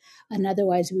lot. And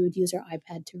otherwise, we would use our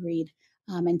iPad to read.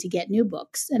 And to get new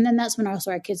books. And then that's when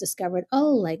also our kids discovered,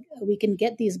 we can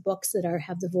get these books that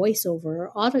have the voiceover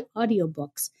or audio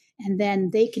books. and then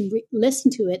they can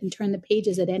listen to it and turn the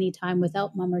pages at any time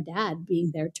without mom or dad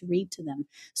being there to read to them.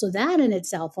 So that in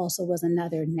itself also was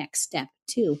another next step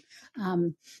too.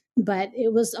 But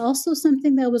it was also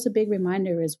something that was a big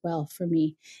reminder as well for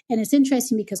me. And it's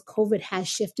interesting because COVID has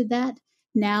shifted that.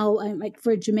 Now I'm like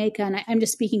for Jamaica, and I'm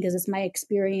just speaking because it's my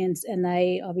experience, and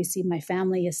I obviously my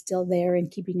family is still there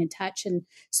and keeping in touch, and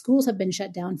schools have been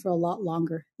shut down for a lot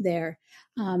longer there.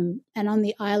 And on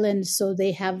the island, so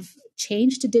they have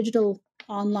changed to digital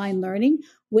online learning,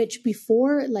 which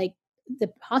before, like the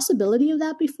possibility of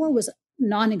that before was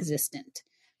non-existent.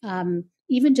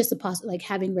 Even just like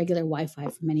having regular Wi-Fi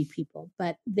for many people,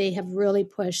 but they have really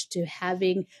pushed to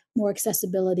having more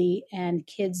accessibility and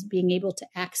kids being able to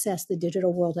access the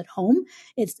digital world at home.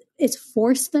 It's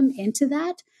forced them into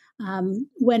that,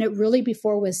 when it really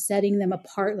before was setting them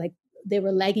apart, like they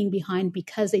were lagging behind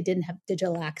because they didn't have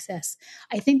digital access.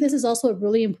 I think this is also a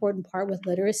really important part with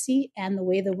literacy and the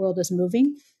way the world is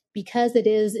moving, because it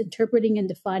is interpreting and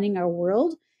defining our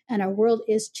world, and our world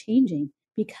is changing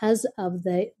because of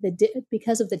the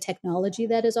technology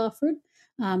that is offered,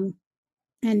 and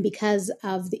because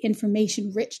of the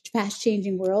information rich, fast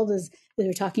changing world, as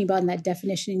they're talking about in that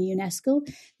definition in UNESCO.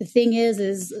 The thing is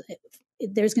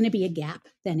there's going to be a gap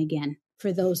then again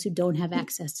for those who don't have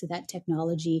access to that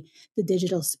technology, the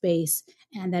digital space,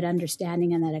 and that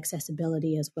understanding and that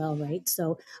accessibility as well, right?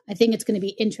 So I think it's going to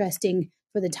be interesting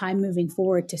for the time moving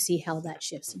forward to see how that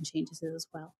shifts and changes it as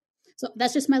well. So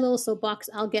that's just my little soapbox.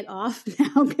 I'll get off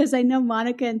now because I know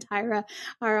Monica and Tyra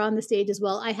are on the stage as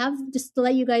well. I have, just to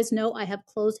let you guys know, I have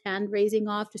closed hand raising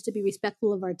off just to be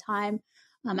respectful of our time.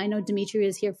 I know Dimitri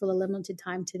is here for a limited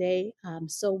time today.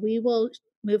 So we will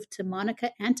move to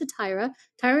Monica and to Tyra.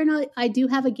 Tyra and I do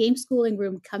have a game schooling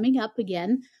room coming up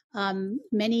again.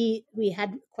 We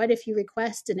had quite a few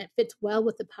requests, and it fits well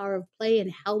with the power of play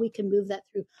and how we can move that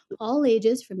through all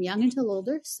ages from young until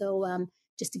older. So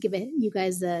just to give you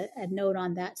guys a note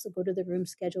on that. So go to the room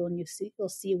schedule and you'll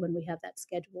see when we have that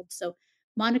scheduled. So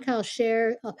Monica,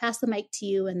 I'll pass the mic to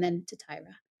you and then to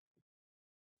Tyra.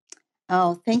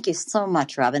 Oh, thank you so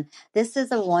much, Robin. This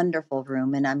is a wonderful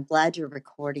room, and I'm glad you're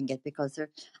recording it because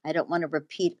I don't want to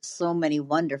repeat so many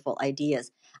wonderful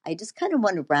ideas. I just kind of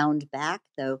want to round back,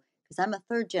 though, because I'm a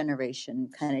third generation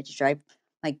kind of teacher.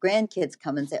 My grandkids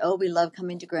come and say, oh, we love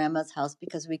coming to Grandma's house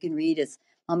because we can read.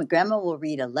 Mom and Grandma will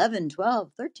read 11,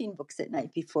 12, 13 books at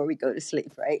night before we go to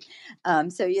sleep, right?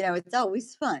 So, it's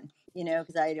always fun.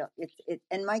 Because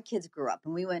and my kids grew up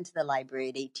and we went to the library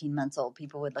at 18 months old.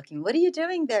 People would look, what are you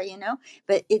doing there?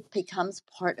 But it becomes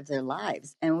part of their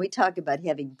lives. And we talk about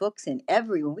having books in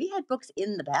everyone. We had books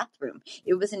in the bathroom.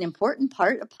 It was an important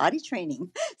part of potty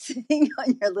training, sitting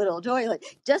on your little toilet,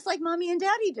 just like mommy and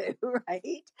daddy do,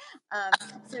 right?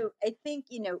 So I think,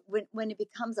 when it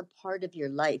becomes a part of your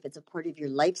life, it's a part of your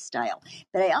lifestyle.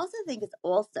 But I also think it's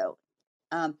also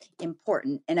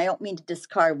important, and I don't mean to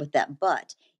discard with that,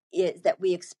 but is that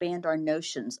we expand our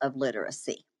notions of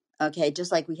literacy. Okay,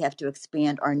 just like we have to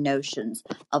expand our notions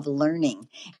of learning.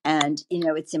 And,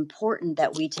 it's important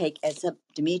that we take, as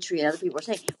Dimitri and other people are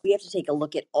saying, we have to take a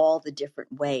look at all the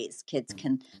different ways kids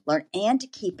can learn and to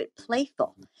keep it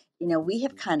playful. We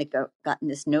have kind of gotten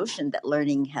this notion that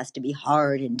learning has to be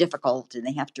hard and difficult and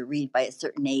they have to read by a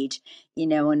certain age,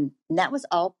 and that was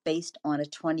all based on a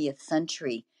 20th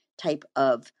century type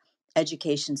of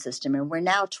education system. And we're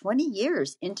now 20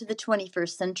 years into the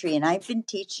 21st century. And I've been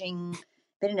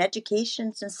in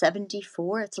education since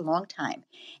 74. It's a long time.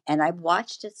 And I've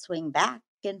watched it swing back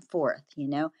and forth,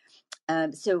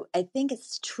 So I think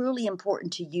it's truly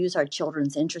important to use our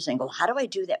children's interest and go, how do I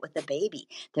do that with a baby?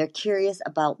 They're curious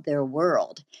about their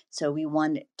world. So we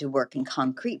want it to work in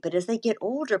concrete. But as they get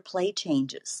older, play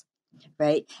changes.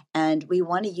 Right. And we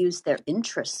want to use their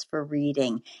interests for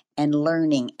reading and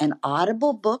learning. And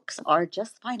audible books are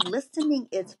just fine. Listening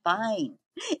is fine.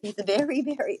 It's very,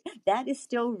 very, that is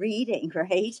still reading,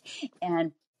 right?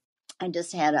 And I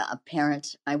just had a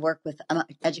parent. I work with, I'm an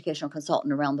educational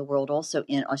consultant around the world, also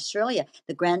in Australia.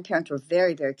 The grandparents were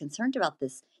very, very concerned about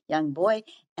this young boy.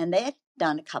 And they had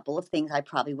done a couple of things I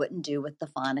probably wouldn't do with the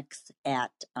phonics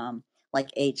at like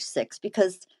age 6,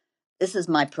 because this is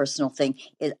my personal thing.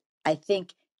 I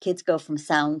think kids go from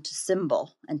sound to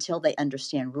symbol until they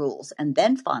understand rules. And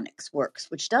then phonics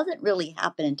works, which doesn't really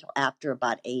happen until after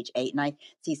about age 8. And I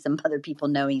see some other people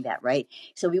knowing that, right?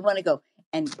 So we want to go.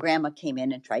 And Grandma came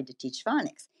in and tried to teach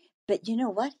phonics. But you know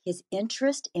what? His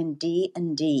interest in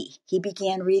D&D, he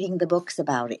began reading the books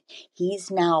about it.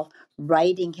 He's now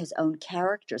writing his own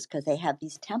characters because they have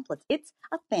these templates. It's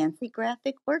a fancy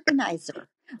graphic organizer.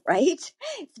 right?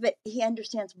 But he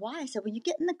understands why. So when you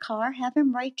get in the car, have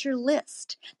him write your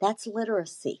list. That's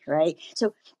literacy, right?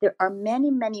 So there are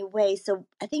many, many ways. So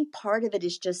I think part of it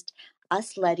is just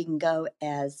us letting go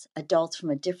as adults from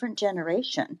a different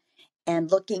generation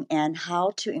and looking at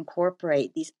how to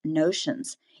incorporate these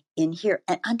notions in here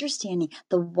and understanding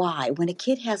the why. When a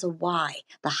kid has a why,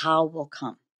 the how will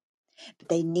come. But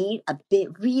they need a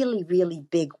big, really, really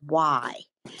big why.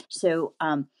 So,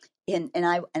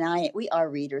 we are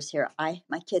readers here.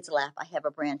 My kids laugh. I have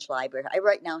a branch library. I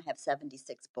right now have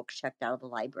 76 books checked out of the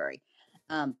library.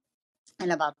 And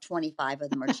about 25 of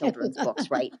them are children's books,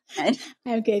 right? And,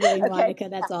 I'm giggling, okay. Monica.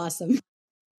 That's awesome.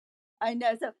 I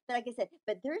know. So, but like I said,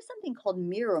 but there is something called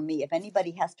Mirror Me. If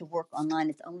anybody has to work online,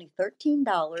 it's only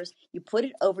 $13. You put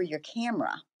it over your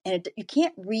camera, and you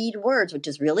can't read words, which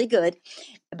is really good,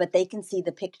 but they can see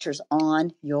the pictures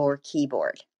on your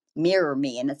keyboard. Mirror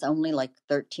Me, and it's only like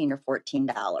 $13 or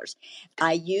 $14.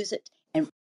 I use it, and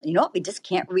you know what? We just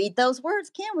can't read those words,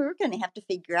 can we? We're going to have to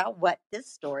figure out what this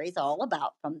story is all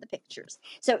about from the pictures.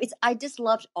 So I just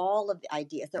loved all of the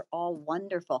ideas. They're all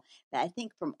wonderful. But I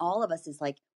think from all of us is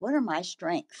like, what are my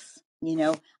strengths? You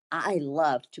know, I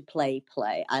love to play.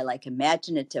 I like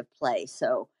imaginative play.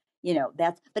 So,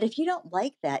 but if you don't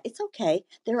like that, it's okay.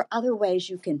 There are other ways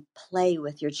you can play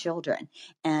with your children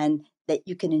and that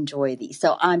you can enjoy these.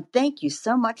 So, thank you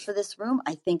so much for this room.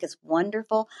 I think it's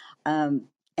wonderful.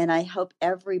 And I hope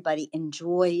everybody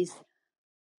enjoys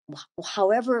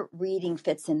however reading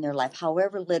fits in their life,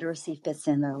 however literacy fits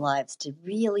in their lives, to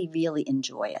really, really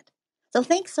enjoy it. So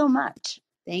thanks so much.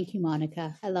 Thank you,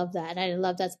 Monica. I love that. And I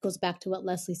love that goes back to what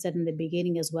Leslie said in the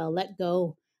beginning as well. Let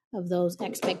go of those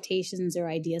expectations or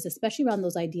ideas, especially around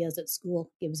those ideas that school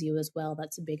gives you as well.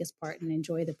 That's the biggest part, and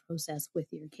enjoy the process with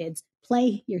your kids.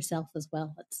 Play yourself as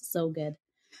well. That's so good.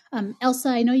 Elsa,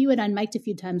 I know you had unmiked a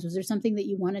few times. Was there something that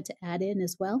you wanted to add in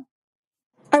as well?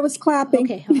 I was clapping.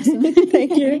 Okay, awesome.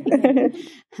 Thank you.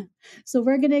 So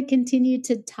we're going to continue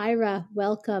to Tyra.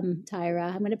 Welcome,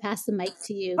 Tyra. I'm going to pass the mic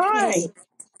to you. Hi. Please.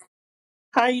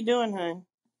 How you doing, hon?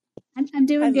 I'm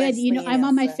doing Hi, good. Leslie and I'm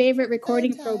on my Elsa. favorite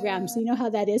recording program, so you know how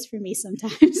that is for me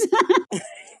sometimes.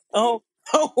 Oh,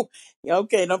 oh,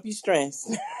 okay. Don't be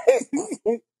stressed.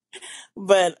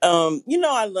 But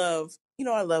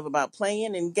I love about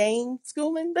playing and game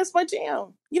schooling. That's my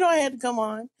jam. I had to come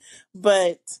on.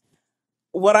 But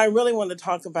what I really wanted to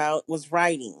talk about was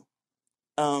writing.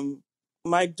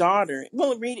 My daughter,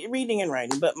 well, reading and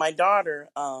writing, but my daughter,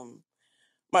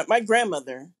 my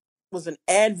grandmother was an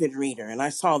avid reader, and I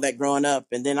saw that growing up,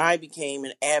 and then I became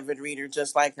an avid reader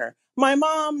just like her. My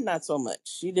mom, not so much.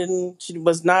 She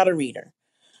was not a reader.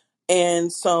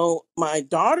 And so my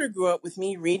daughter grew up with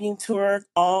me reading to her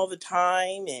all the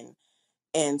time,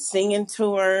 and singing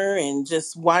to her, and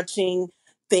just watching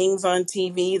things on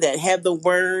TV that had the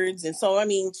words. And so, I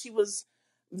mean, she was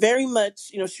very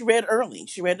much, she read early.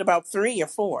 She read about 3 or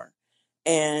 4,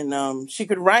 and she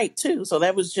could write too. So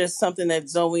that was just something that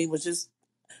Zoe was just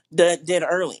did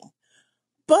early.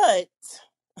 But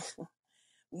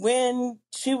when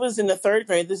she was in the 3rd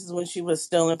grade, this is when she was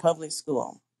still in public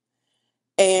school,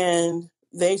 and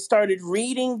they started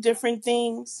reading different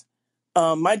things.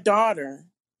 My daughter,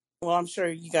 well, I'm sure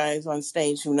you guys on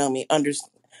stage who know me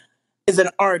is an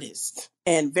artist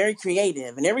and very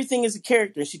creative, and everything is a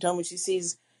character. She told me she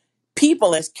sees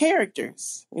people as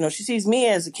characters. She sees me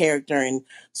as a character. And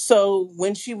so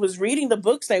when she was reading the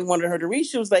books they wanted her to read,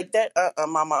 she was like, "That,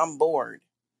 Mama, I'm bored."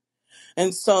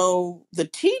 And so the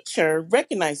teacher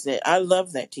recognized it. I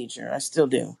love that teacher. I still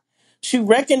do. She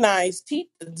recognized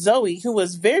Zoe, who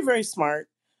was very, very smart,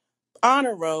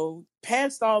 honor roll,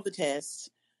 passed all the tests,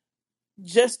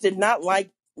 just did not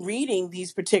like reading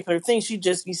these particular things. She'd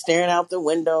just be staring out the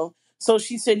window. So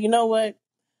she said, "You know what?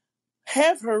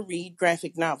 Have her read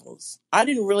graphic novels." I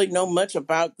didn't really know much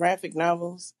about graphic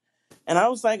novels. And I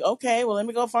was like, "Okay, well, let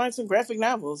me go find some graphic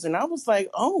novels." And I was like,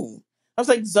 "Oh," I was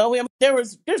like, "Zoe," I mean,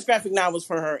 there's graphic novels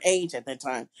for her age at that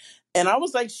time. And I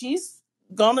was like,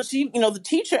 the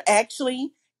teacher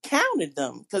actually counted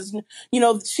them, because,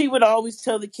 she would always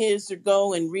tell the kids to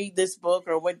go and read this book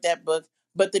or what that book,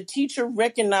 but the teacher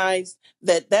recognized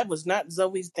that that was not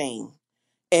Zoe's thing.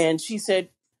 And she said,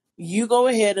 "You go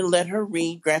ahead and let her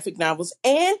read graphic novels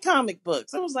and comic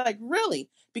books." I was like, "Really?"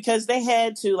 Because they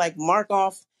had to like mark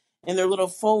off in their little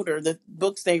folder the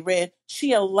books they read.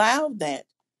 She allowed that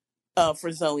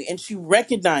for Zoe, and she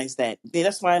recognized that.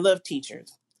 That's why I love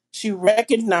teachers. She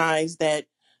recognized that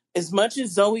as much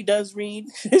as Zoe does read,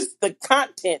 it's the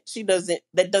content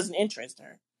that doesn't interest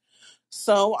her.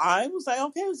 So I was like,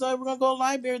 "Okay, Zoe, we're gonna go to the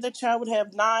library." That child would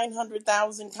have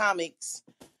 900,000 comics,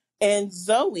 and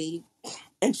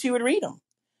she would read them.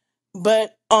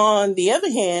 But on the other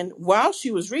hand, while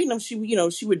she was reading them,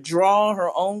 she would draw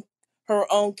her own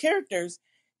characters,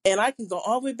 and I can go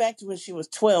all the way back to when she was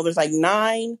 12. There's like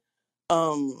nine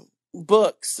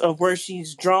books of where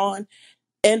she's drawn,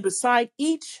 and beside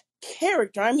each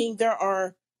character, I mean, there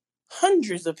are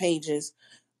hundreds of pages.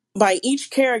 By each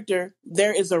character,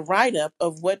 there is a write up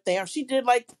of what they are. She did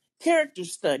like character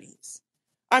studies.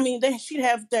 I mean, she would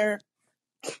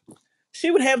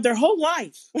have their whole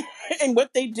life and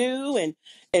what they do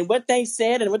and what they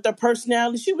said and what their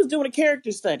personality. She was doing a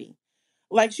character study,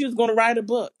 like she was going to write a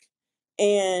book,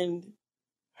 and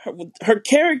her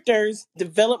characters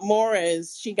developed more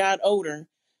as she got older,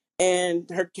 and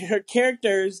her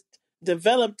characters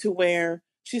developed to where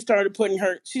she taught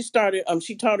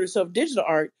herself digital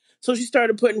art, so she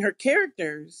started putting her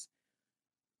characters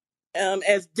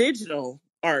as digital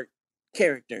art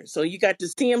characters. So you got to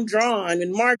see them drawn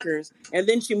in markers, and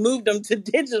then she moved them to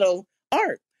digital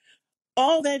art.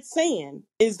 All that's saying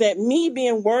is that me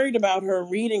being worried about her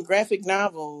reading graphic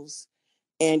novels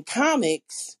and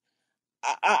comics,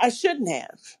 I shouldn't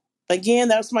have. Again,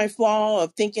 that's my flaw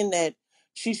of thinking that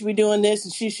she should be doing this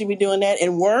and she should be doing that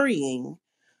and worrying.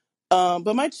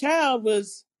 But my child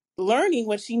was learning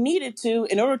what she needed to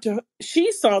in order to,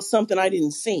 she saw something I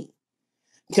didn't see,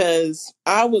 because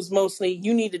I was mostly,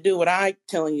 you need to do what I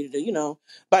telling you to do.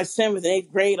 By seventh and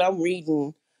eighth grade, I'm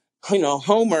reading,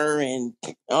 Homer and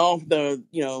all the,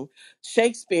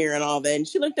 Shakespeare and all that. And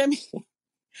she looked at me,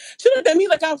 she looked at me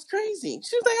like I was crazy.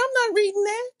 She was like, I'm not reading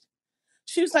that.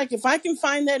 She was like, if I can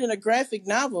find that in a graphic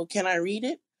novel, can I read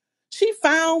it? She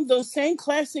found those same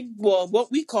classic, well,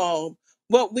 what we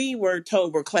were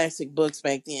told were classic books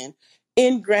back then,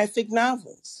 in graphic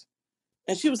novels.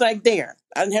 And she was like, there,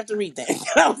 I didn't have to read that. And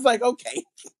I was like, okay.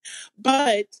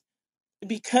 But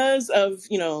because of,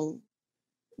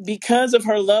 because of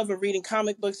her love of reading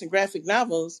comic books and graphic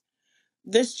novels,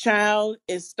 this child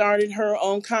has started her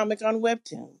own comic on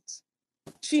Webtoons.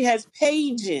 She has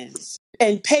pages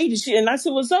and pages. And I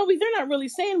said, well, Zoe, they're not really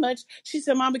saying much. She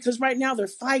said, Mom, because right now they're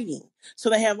fighting. So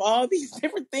they have all these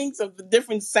different things of the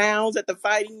different sounds that the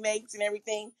fighting makes and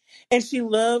everything. And she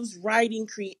loves writing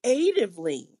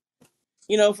creatively.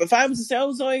 If I was to say,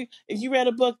 oh, Zoe, if you read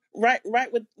a book, write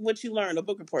what you learned, a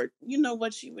book report. You know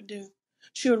what she would do?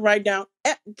 She would write down.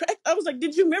 I was like,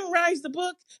 did you memorize the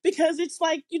book? Because it's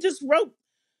like you just wrote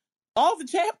all the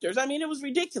chapters. I mean, it was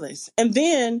ridiculous. And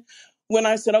then when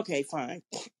I said, okay, fine,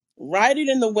 write it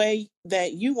in the way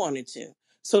that you wanted to.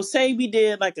 So say we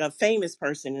did like a famous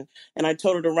person, and I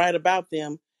told her to write about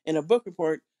them in a book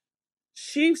report.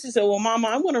 She said, well, Mama,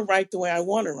 I want to write the way I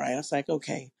want to write. I was like,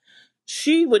 okay.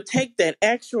 She would take that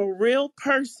actual real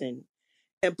person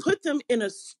and put them in a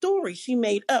story she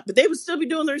made up, but they would still be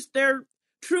doing their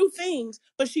true things,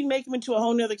 but she'd make them into a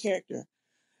whole nother character.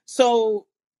 So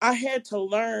I had to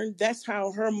learn that's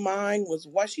how her mind was.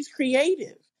 Why she's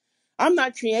creative. I'm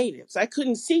not creative, so I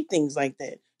couldn't see things like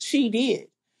that. She did.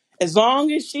 As long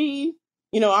as she,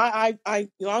 as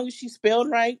long as she spelled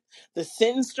right, the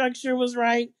sentence structure was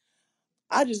right,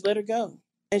 I just let her go.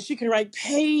 And she can write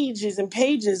pages and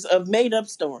pages of made up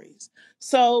stories.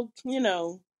 So,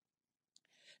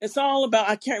 it's all about,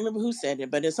 I can't remember who said it,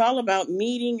 but it's all about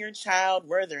meeting your child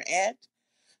where they're at.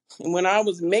 And when I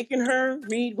was making her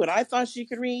read what I thought she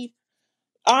could read,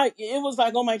 it was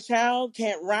like, oh, my child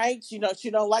can't write. She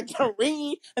don't like to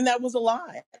read. And that was a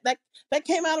lie. That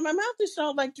came out of my mouth that she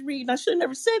don't like to read. And I should have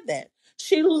never said that.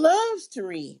 She loves to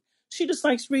read. She just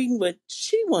likes reading what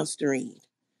she wants to read.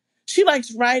 She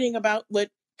likes writing about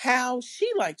how she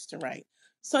likes to write.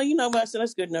 So, what? So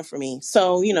that's good enough for me.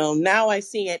 So, now I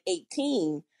see at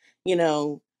 18, you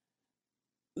know,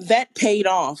 that paid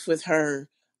off with her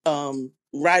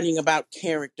writing about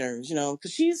characters,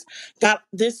 because she's got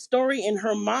this story in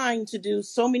her mind to do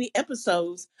so many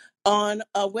episodes on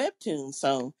a webtoon.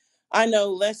 So I know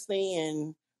Leslie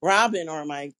and Robin are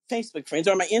my Facebook friends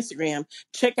or my Instagram.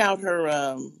 Check out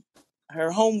her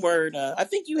homeward. I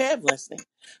think you have, Leslie,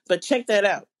 but check that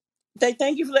out.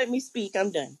 Thank you for letting me speak.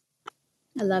 I'm done.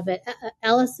 I love it.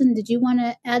 Allison, did you want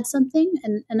to add something?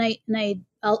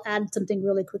 I'll add something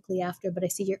really quickly after, but I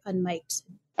see you're unmiked.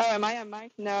 Oh, am I on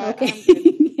mic? No, I'm good.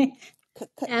 Okay.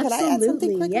 Could I add something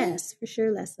Absolutely. quickly? Yes, for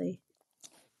sure, Leslie.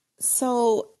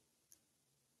 So,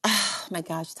 oh my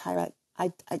gosh, Tyra,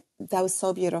 that was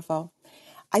so beautiful.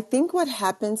 I think what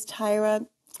happens, Tyra,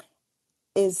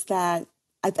 is that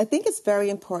I think it's very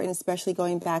important, especially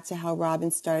going back to how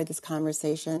Robin started this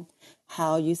conversation,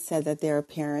 how you said that there are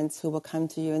parents who will come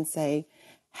to you and say,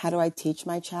 how do I teach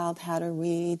my child how to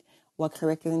read? What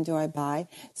curriculum do I buy?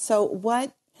 So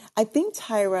what I think,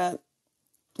 Tyra,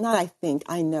 not I think,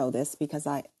 I know this because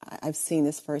I've seen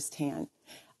this firsthand.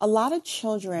 A lot of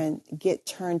children get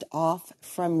turned off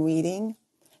from reading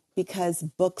because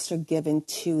books are given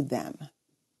to them.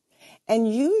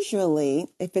 And usually,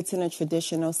 if it's in a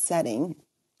traditional setting,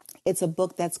 it's a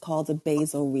book that's called a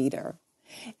basal reader.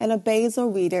 And a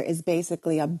basal reader is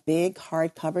basically a big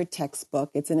hardcover textbook.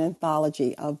 It's an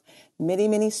anthology of many,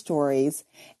 many stories.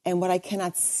 And what I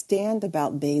cannot stand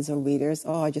about basal readers,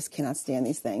 I just cannot stand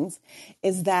these things,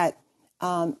 is that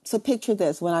so picture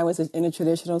this. When I was in a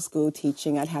traditional school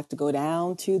teaching, I'd have to go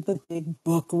down to the big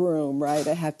book room, right?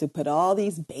 I have to put all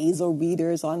these basal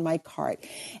readers on my cart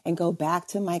and go back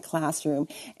to my classroom.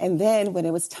 And then when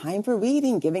it was time for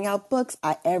reading, giving out books,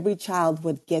 every child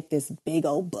would get this big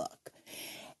old book.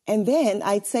 And then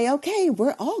I'd say, okay,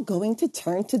 we're all going to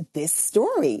turn to this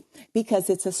story because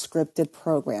it's a scripted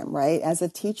program, right? As a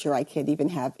teacher, I can't even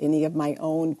have any of my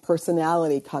own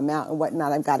personality come out and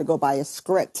whatnot. I've got to go by a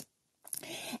script.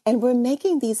 And we're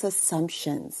making these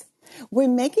assumptions. We're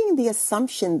making the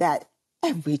assumption that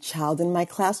every child in my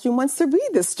classroom wants to read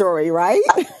this story, right?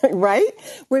 Right?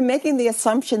 We're making the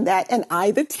assumption that, and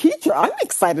I, the teacher, I'm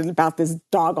excited about this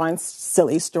doggone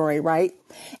silly story, right?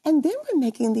 And then we're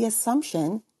making the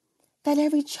assumption that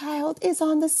every child is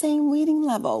on the same reading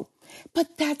level.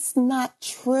 But that's not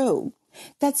true.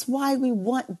 That's why we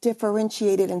want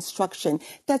differentiated instruction.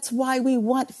 That's why we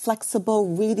want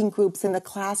flexible reading groups in the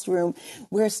classroom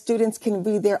where students can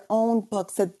read their own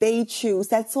books that they choose.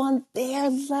 That's on their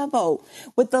level.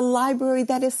 With the library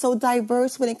that is so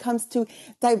diverse when it comes to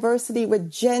diversity with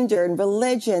gender and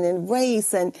religion and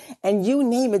race and you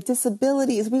name it,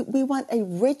 disabilities. We want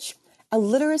a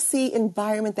literacy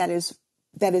environment that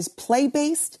is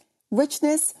play-based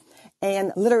richness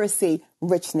and literacy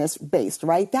richness based,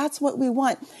 right? That's what we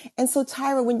want. And so,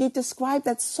 Tyra, when you describe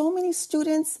that so many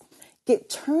students get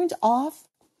turned off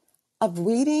of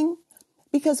reading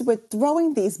because we're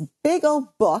throwing these big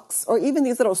old books or even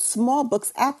these little small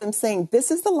books at them saying, this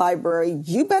is the library,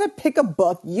 you better pick a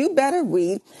book, you better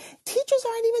read. Teachers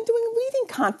aren't even doing reading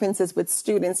conferences with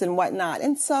students and whatnot.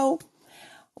 And so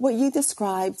what you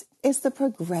described is the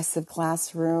progressive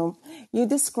classroom. You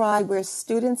describe where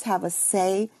students have a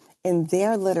say in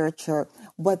their literature,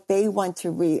 what they want to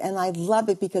read. And I love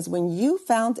it because when you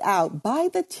found out by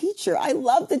the teacher, I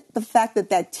love the fact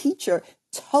that teacher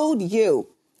told you,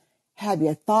 have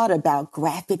you thought about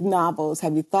graphic novels?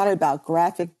 Have you thought about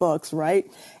graphic books,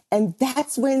 right? And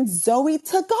that's when Zoe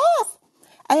took off.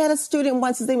 I had a student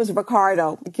once, his name was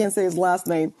Ricardo. I can't say his last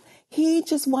name. He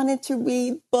just wanted to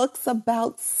read books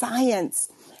about science.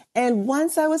 And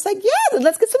once I was like, yeah,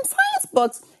 let's get some science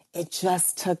books. It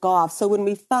just took off. So when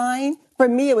we find, for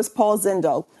me, it was Paul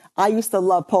Zindel. I used to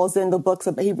love Paul Zindel books.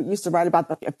 He used to write about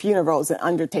the funerals and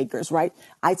undertakers, right?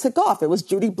 I took off. It was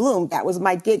Judy Blume. That was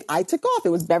my gig. I took off. It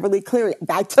was Beverly Cleary.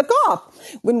 I took off.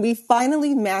 When we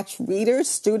finally match readers,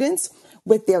 students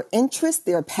with their interests,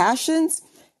 their passions,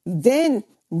 then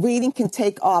reading can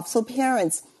take off. So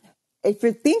parents, if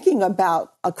you're thinking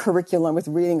about a curriculum with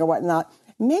reading or whatnot,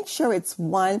 make sure it's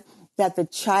one that the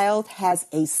child has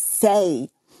a say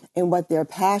in what their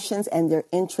passions and their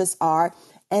interests are.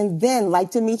 And then,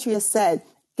 like Demetria said,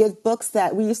 get books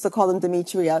that we used to call them,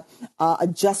 Demetria, a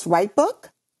just right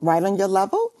book, right on your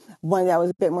level, one that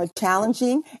was a bit more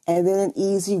challenging, and then an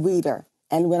easy reader.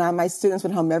 And when my students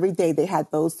went home every day, they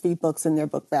had those 3 books in their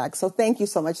book bag. So thank you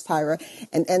so much, Tyra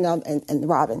and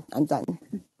Robin. I'm done.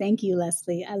 Thank you,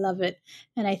 Leslie. I love it.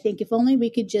 And I think if only we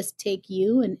could just take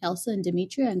you and Elsa and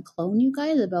Demetria and clone you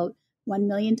guys about 1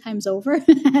 million times over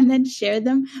and then share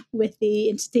them with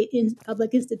the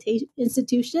public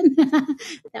institution,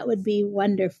 that would be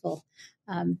wonderful.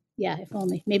 Yeah, if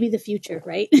only. Maybe the future,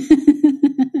 right?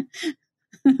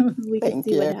 We can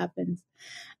see what happens.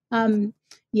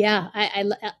 Yeah,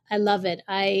 I love it.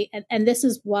 And this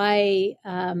is why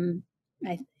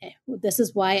this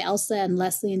is why Elsa and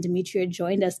Leslie and Demetria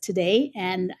joined us today.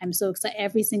 And I'm so excited.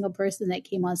 Every single person that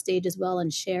came on stage as well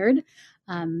and shared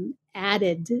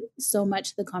added so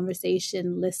much to the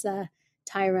conversation. Lissa,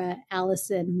 Tyra,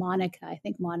 Allison, Monica. I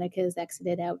think Monica is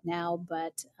exited out now,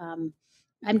 but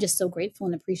I'm just so grateful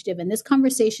and appreciative. And this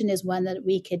conversation is one that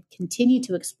we could continue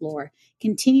to explore,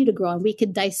 continue to grow, and we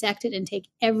could dissect it and take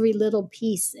every little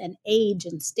piece and age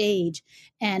and stage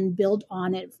and build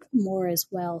on it more as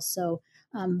well. So,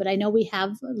 but I know we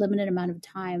have a limited amount of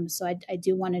time, so I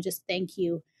do want to just thank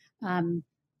you.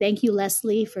 Thank you,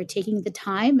 Leslie, for taking the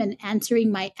time and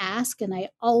answering my ask. And I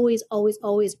always, always,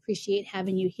 always appreciate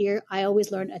having you here. I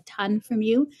always learn a ton from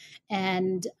you.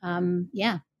 And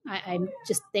yeah, I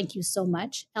just thank you so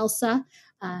much, Elsa.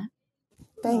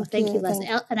 Thank you, Leslie.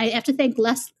 And I have to thank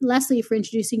Leslie for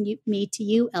introducing me to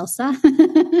you, Elsa.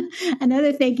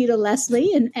 Another thank you to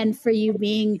Leslie and for you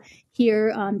being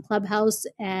here on Clubhouse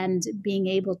and being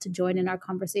able to join in our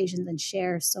conversations and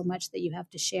share so much that you have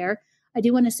to share. I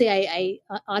do want to say I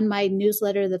on my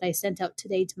newsletter that I sent out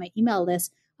today to my email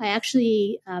list, I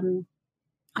actually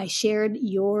I shared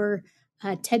your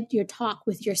your talk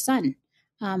with your son.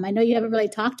 I know you haven't really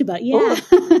talked about it. Yeah.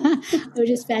 It was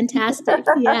just fantastic.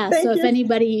 Yeah. So if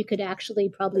anybody, you could actually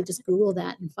probably just Google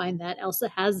that and find that. Elsa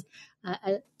has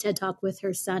a TED Talk with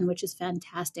her son, which is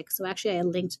fantastic. So actually I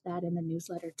linked that in the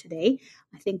newsletter today.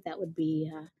 I think that would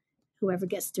be whoever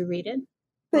gets to read it.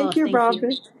 Thank you,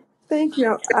 Robin. Thank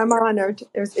you. I'm honored.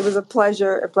 It was a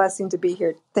pleasure, a blessing to be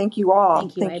here. Thank you all.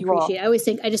 Thank you. I appreciate it. I always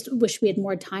think, I just wish we had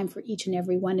more time for each and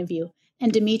every one of you.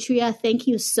 And Demetria, thank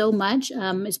you so much.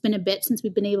 It's been a bit since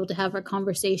we've been able to have our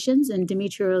conversations. And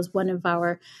Demetria was one of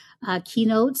our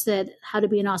keynotes at How to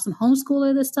Be an Awesome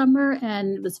Homeschooler this summer.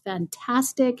 And it was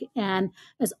fantastic. And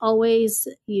as always,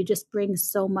 you just bring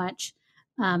so much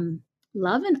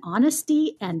love and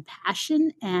honesty and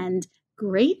passion and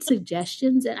great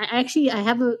suggestions. And I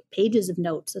have pages of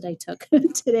notes that I took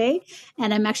today.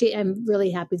 And I'm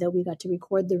really happy that we got to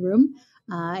record the room.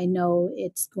 I know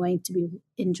it's going to be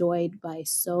enjoyed by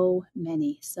so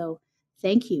many. So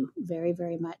thank you very,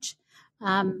 very much.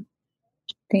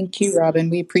 Thank you, Robin.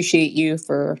 We appreciate you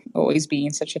for always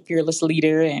being such a fearless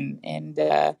leader and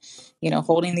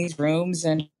holding these rooms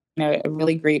and a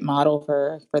really great model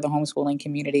for the homeschooling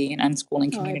community and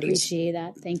unschooling communities. I appreciate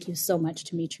that. Thank you so much,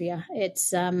 Demetria.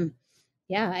 It's, I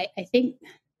think,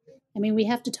 we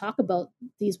have to talk about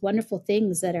these wonderful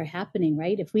things that are happening,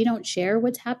 right? If we don't share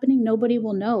what's happening, nobody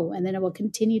will know. And then it will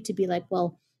continue to be like,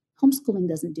 well, homeschooling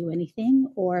doesn't do anything,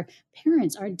 or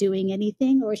parents aren't doing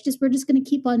anything, or we're just going to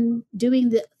keep on doing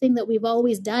the thing that we've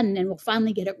always done and we'll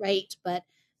finally get it right. But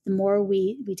the more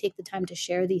we take the time to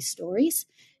share these stories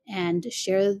and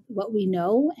share what we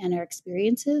know and our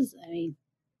experiences,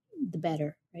 the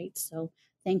better, right? So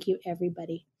thank you,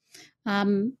 everybody.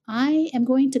 I am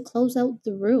going to close out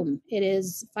the room. It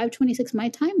is 5:26 my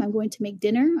time. I'm going to make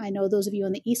dinner. I know those of you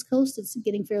on the East Coast, it's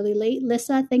getting fairly late.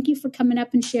 Lissa, thank you for coming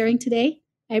up and sharing today.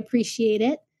 I appreciate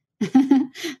it.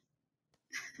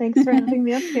 Thanks for having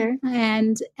me up here.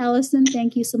 And Allison,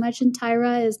 thank you so much. And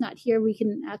Tyra is not here. We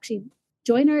can actually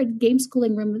join our game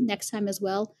schooling room next time as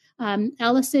well.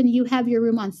 Allison, you have your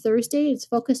room on Thursday. It's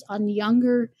focused on the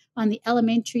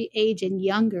elementary age and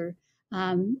younger.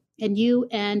 And you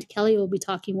and Kelly will be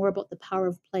talking more about the power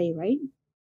of play, right?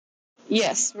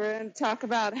 Yes, we're going to talk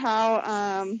about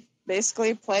how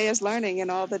basically play is learning and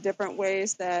all the different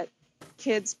ways that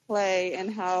kids play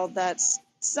and how that's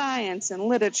science and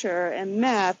literature and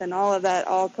math and all of that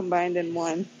all combined in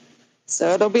one.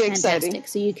 So it'll be exciting. Fantastic.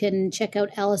 So you can check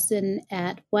out Allison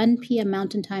at 1 p.m.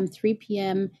 Mountain Time, 3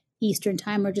 p.m. Eastern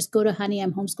Time, or just go to Honey,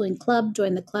 I'm Homeschooling Club,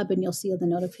 join the club, and you'll see all the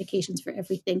notifications for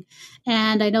everything.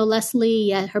 And I know Leslie,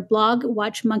 her blog,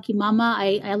 Watch Monkey Mama,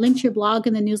 I linked your blog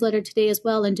in the newsletter today as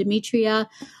well, and Demetria,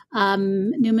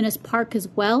 Numinous Park as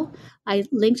well. I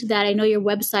linked that. I know your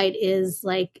website is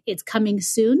it's coming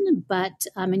soon, but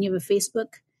and you have a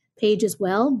Facebook page as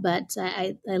well, but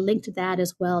I linked that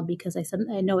as well because I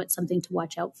know it's something to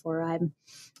watch out for. I'm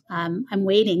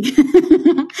waiting.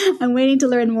 I'm waiting to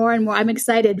learn more and more. I'm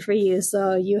excited for you.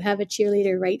 So you have a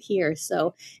cheerleader right here.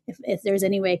 So if there's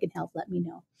any way I can help, let me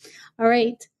know. All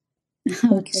right.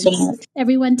 Thank you so much.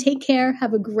 Everyone, take care.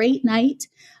 Have a great night.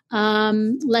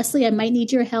 Leslie, I might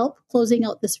need your help closing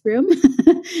out this room.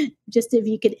 Just if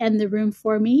you could end the room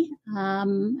for me.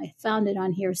 I found it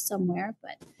on here somewhere,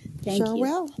 but thank you.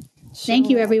 Will. Thank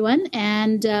you, everyone.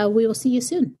 And we will see you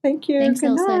soon. Thank you. Thanks, Good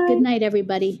Elsa. night. Good night,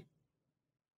 everybody.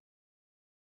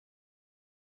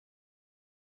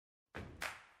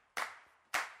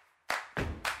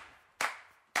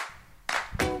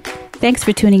 Thanks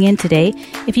for tuning in today.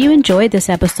 If you enjoyed this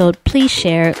episode, please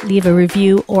share, leave a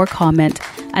review or comment.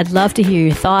 I'd love to hear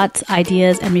your thoughts,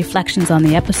 ideas, and reflections on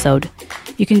the episode.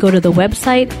 You can go to the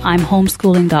website,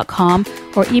 imhomeschooling.com,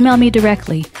 or email me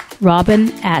directly,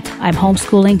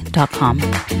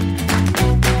 robin@imhomeschooling.com.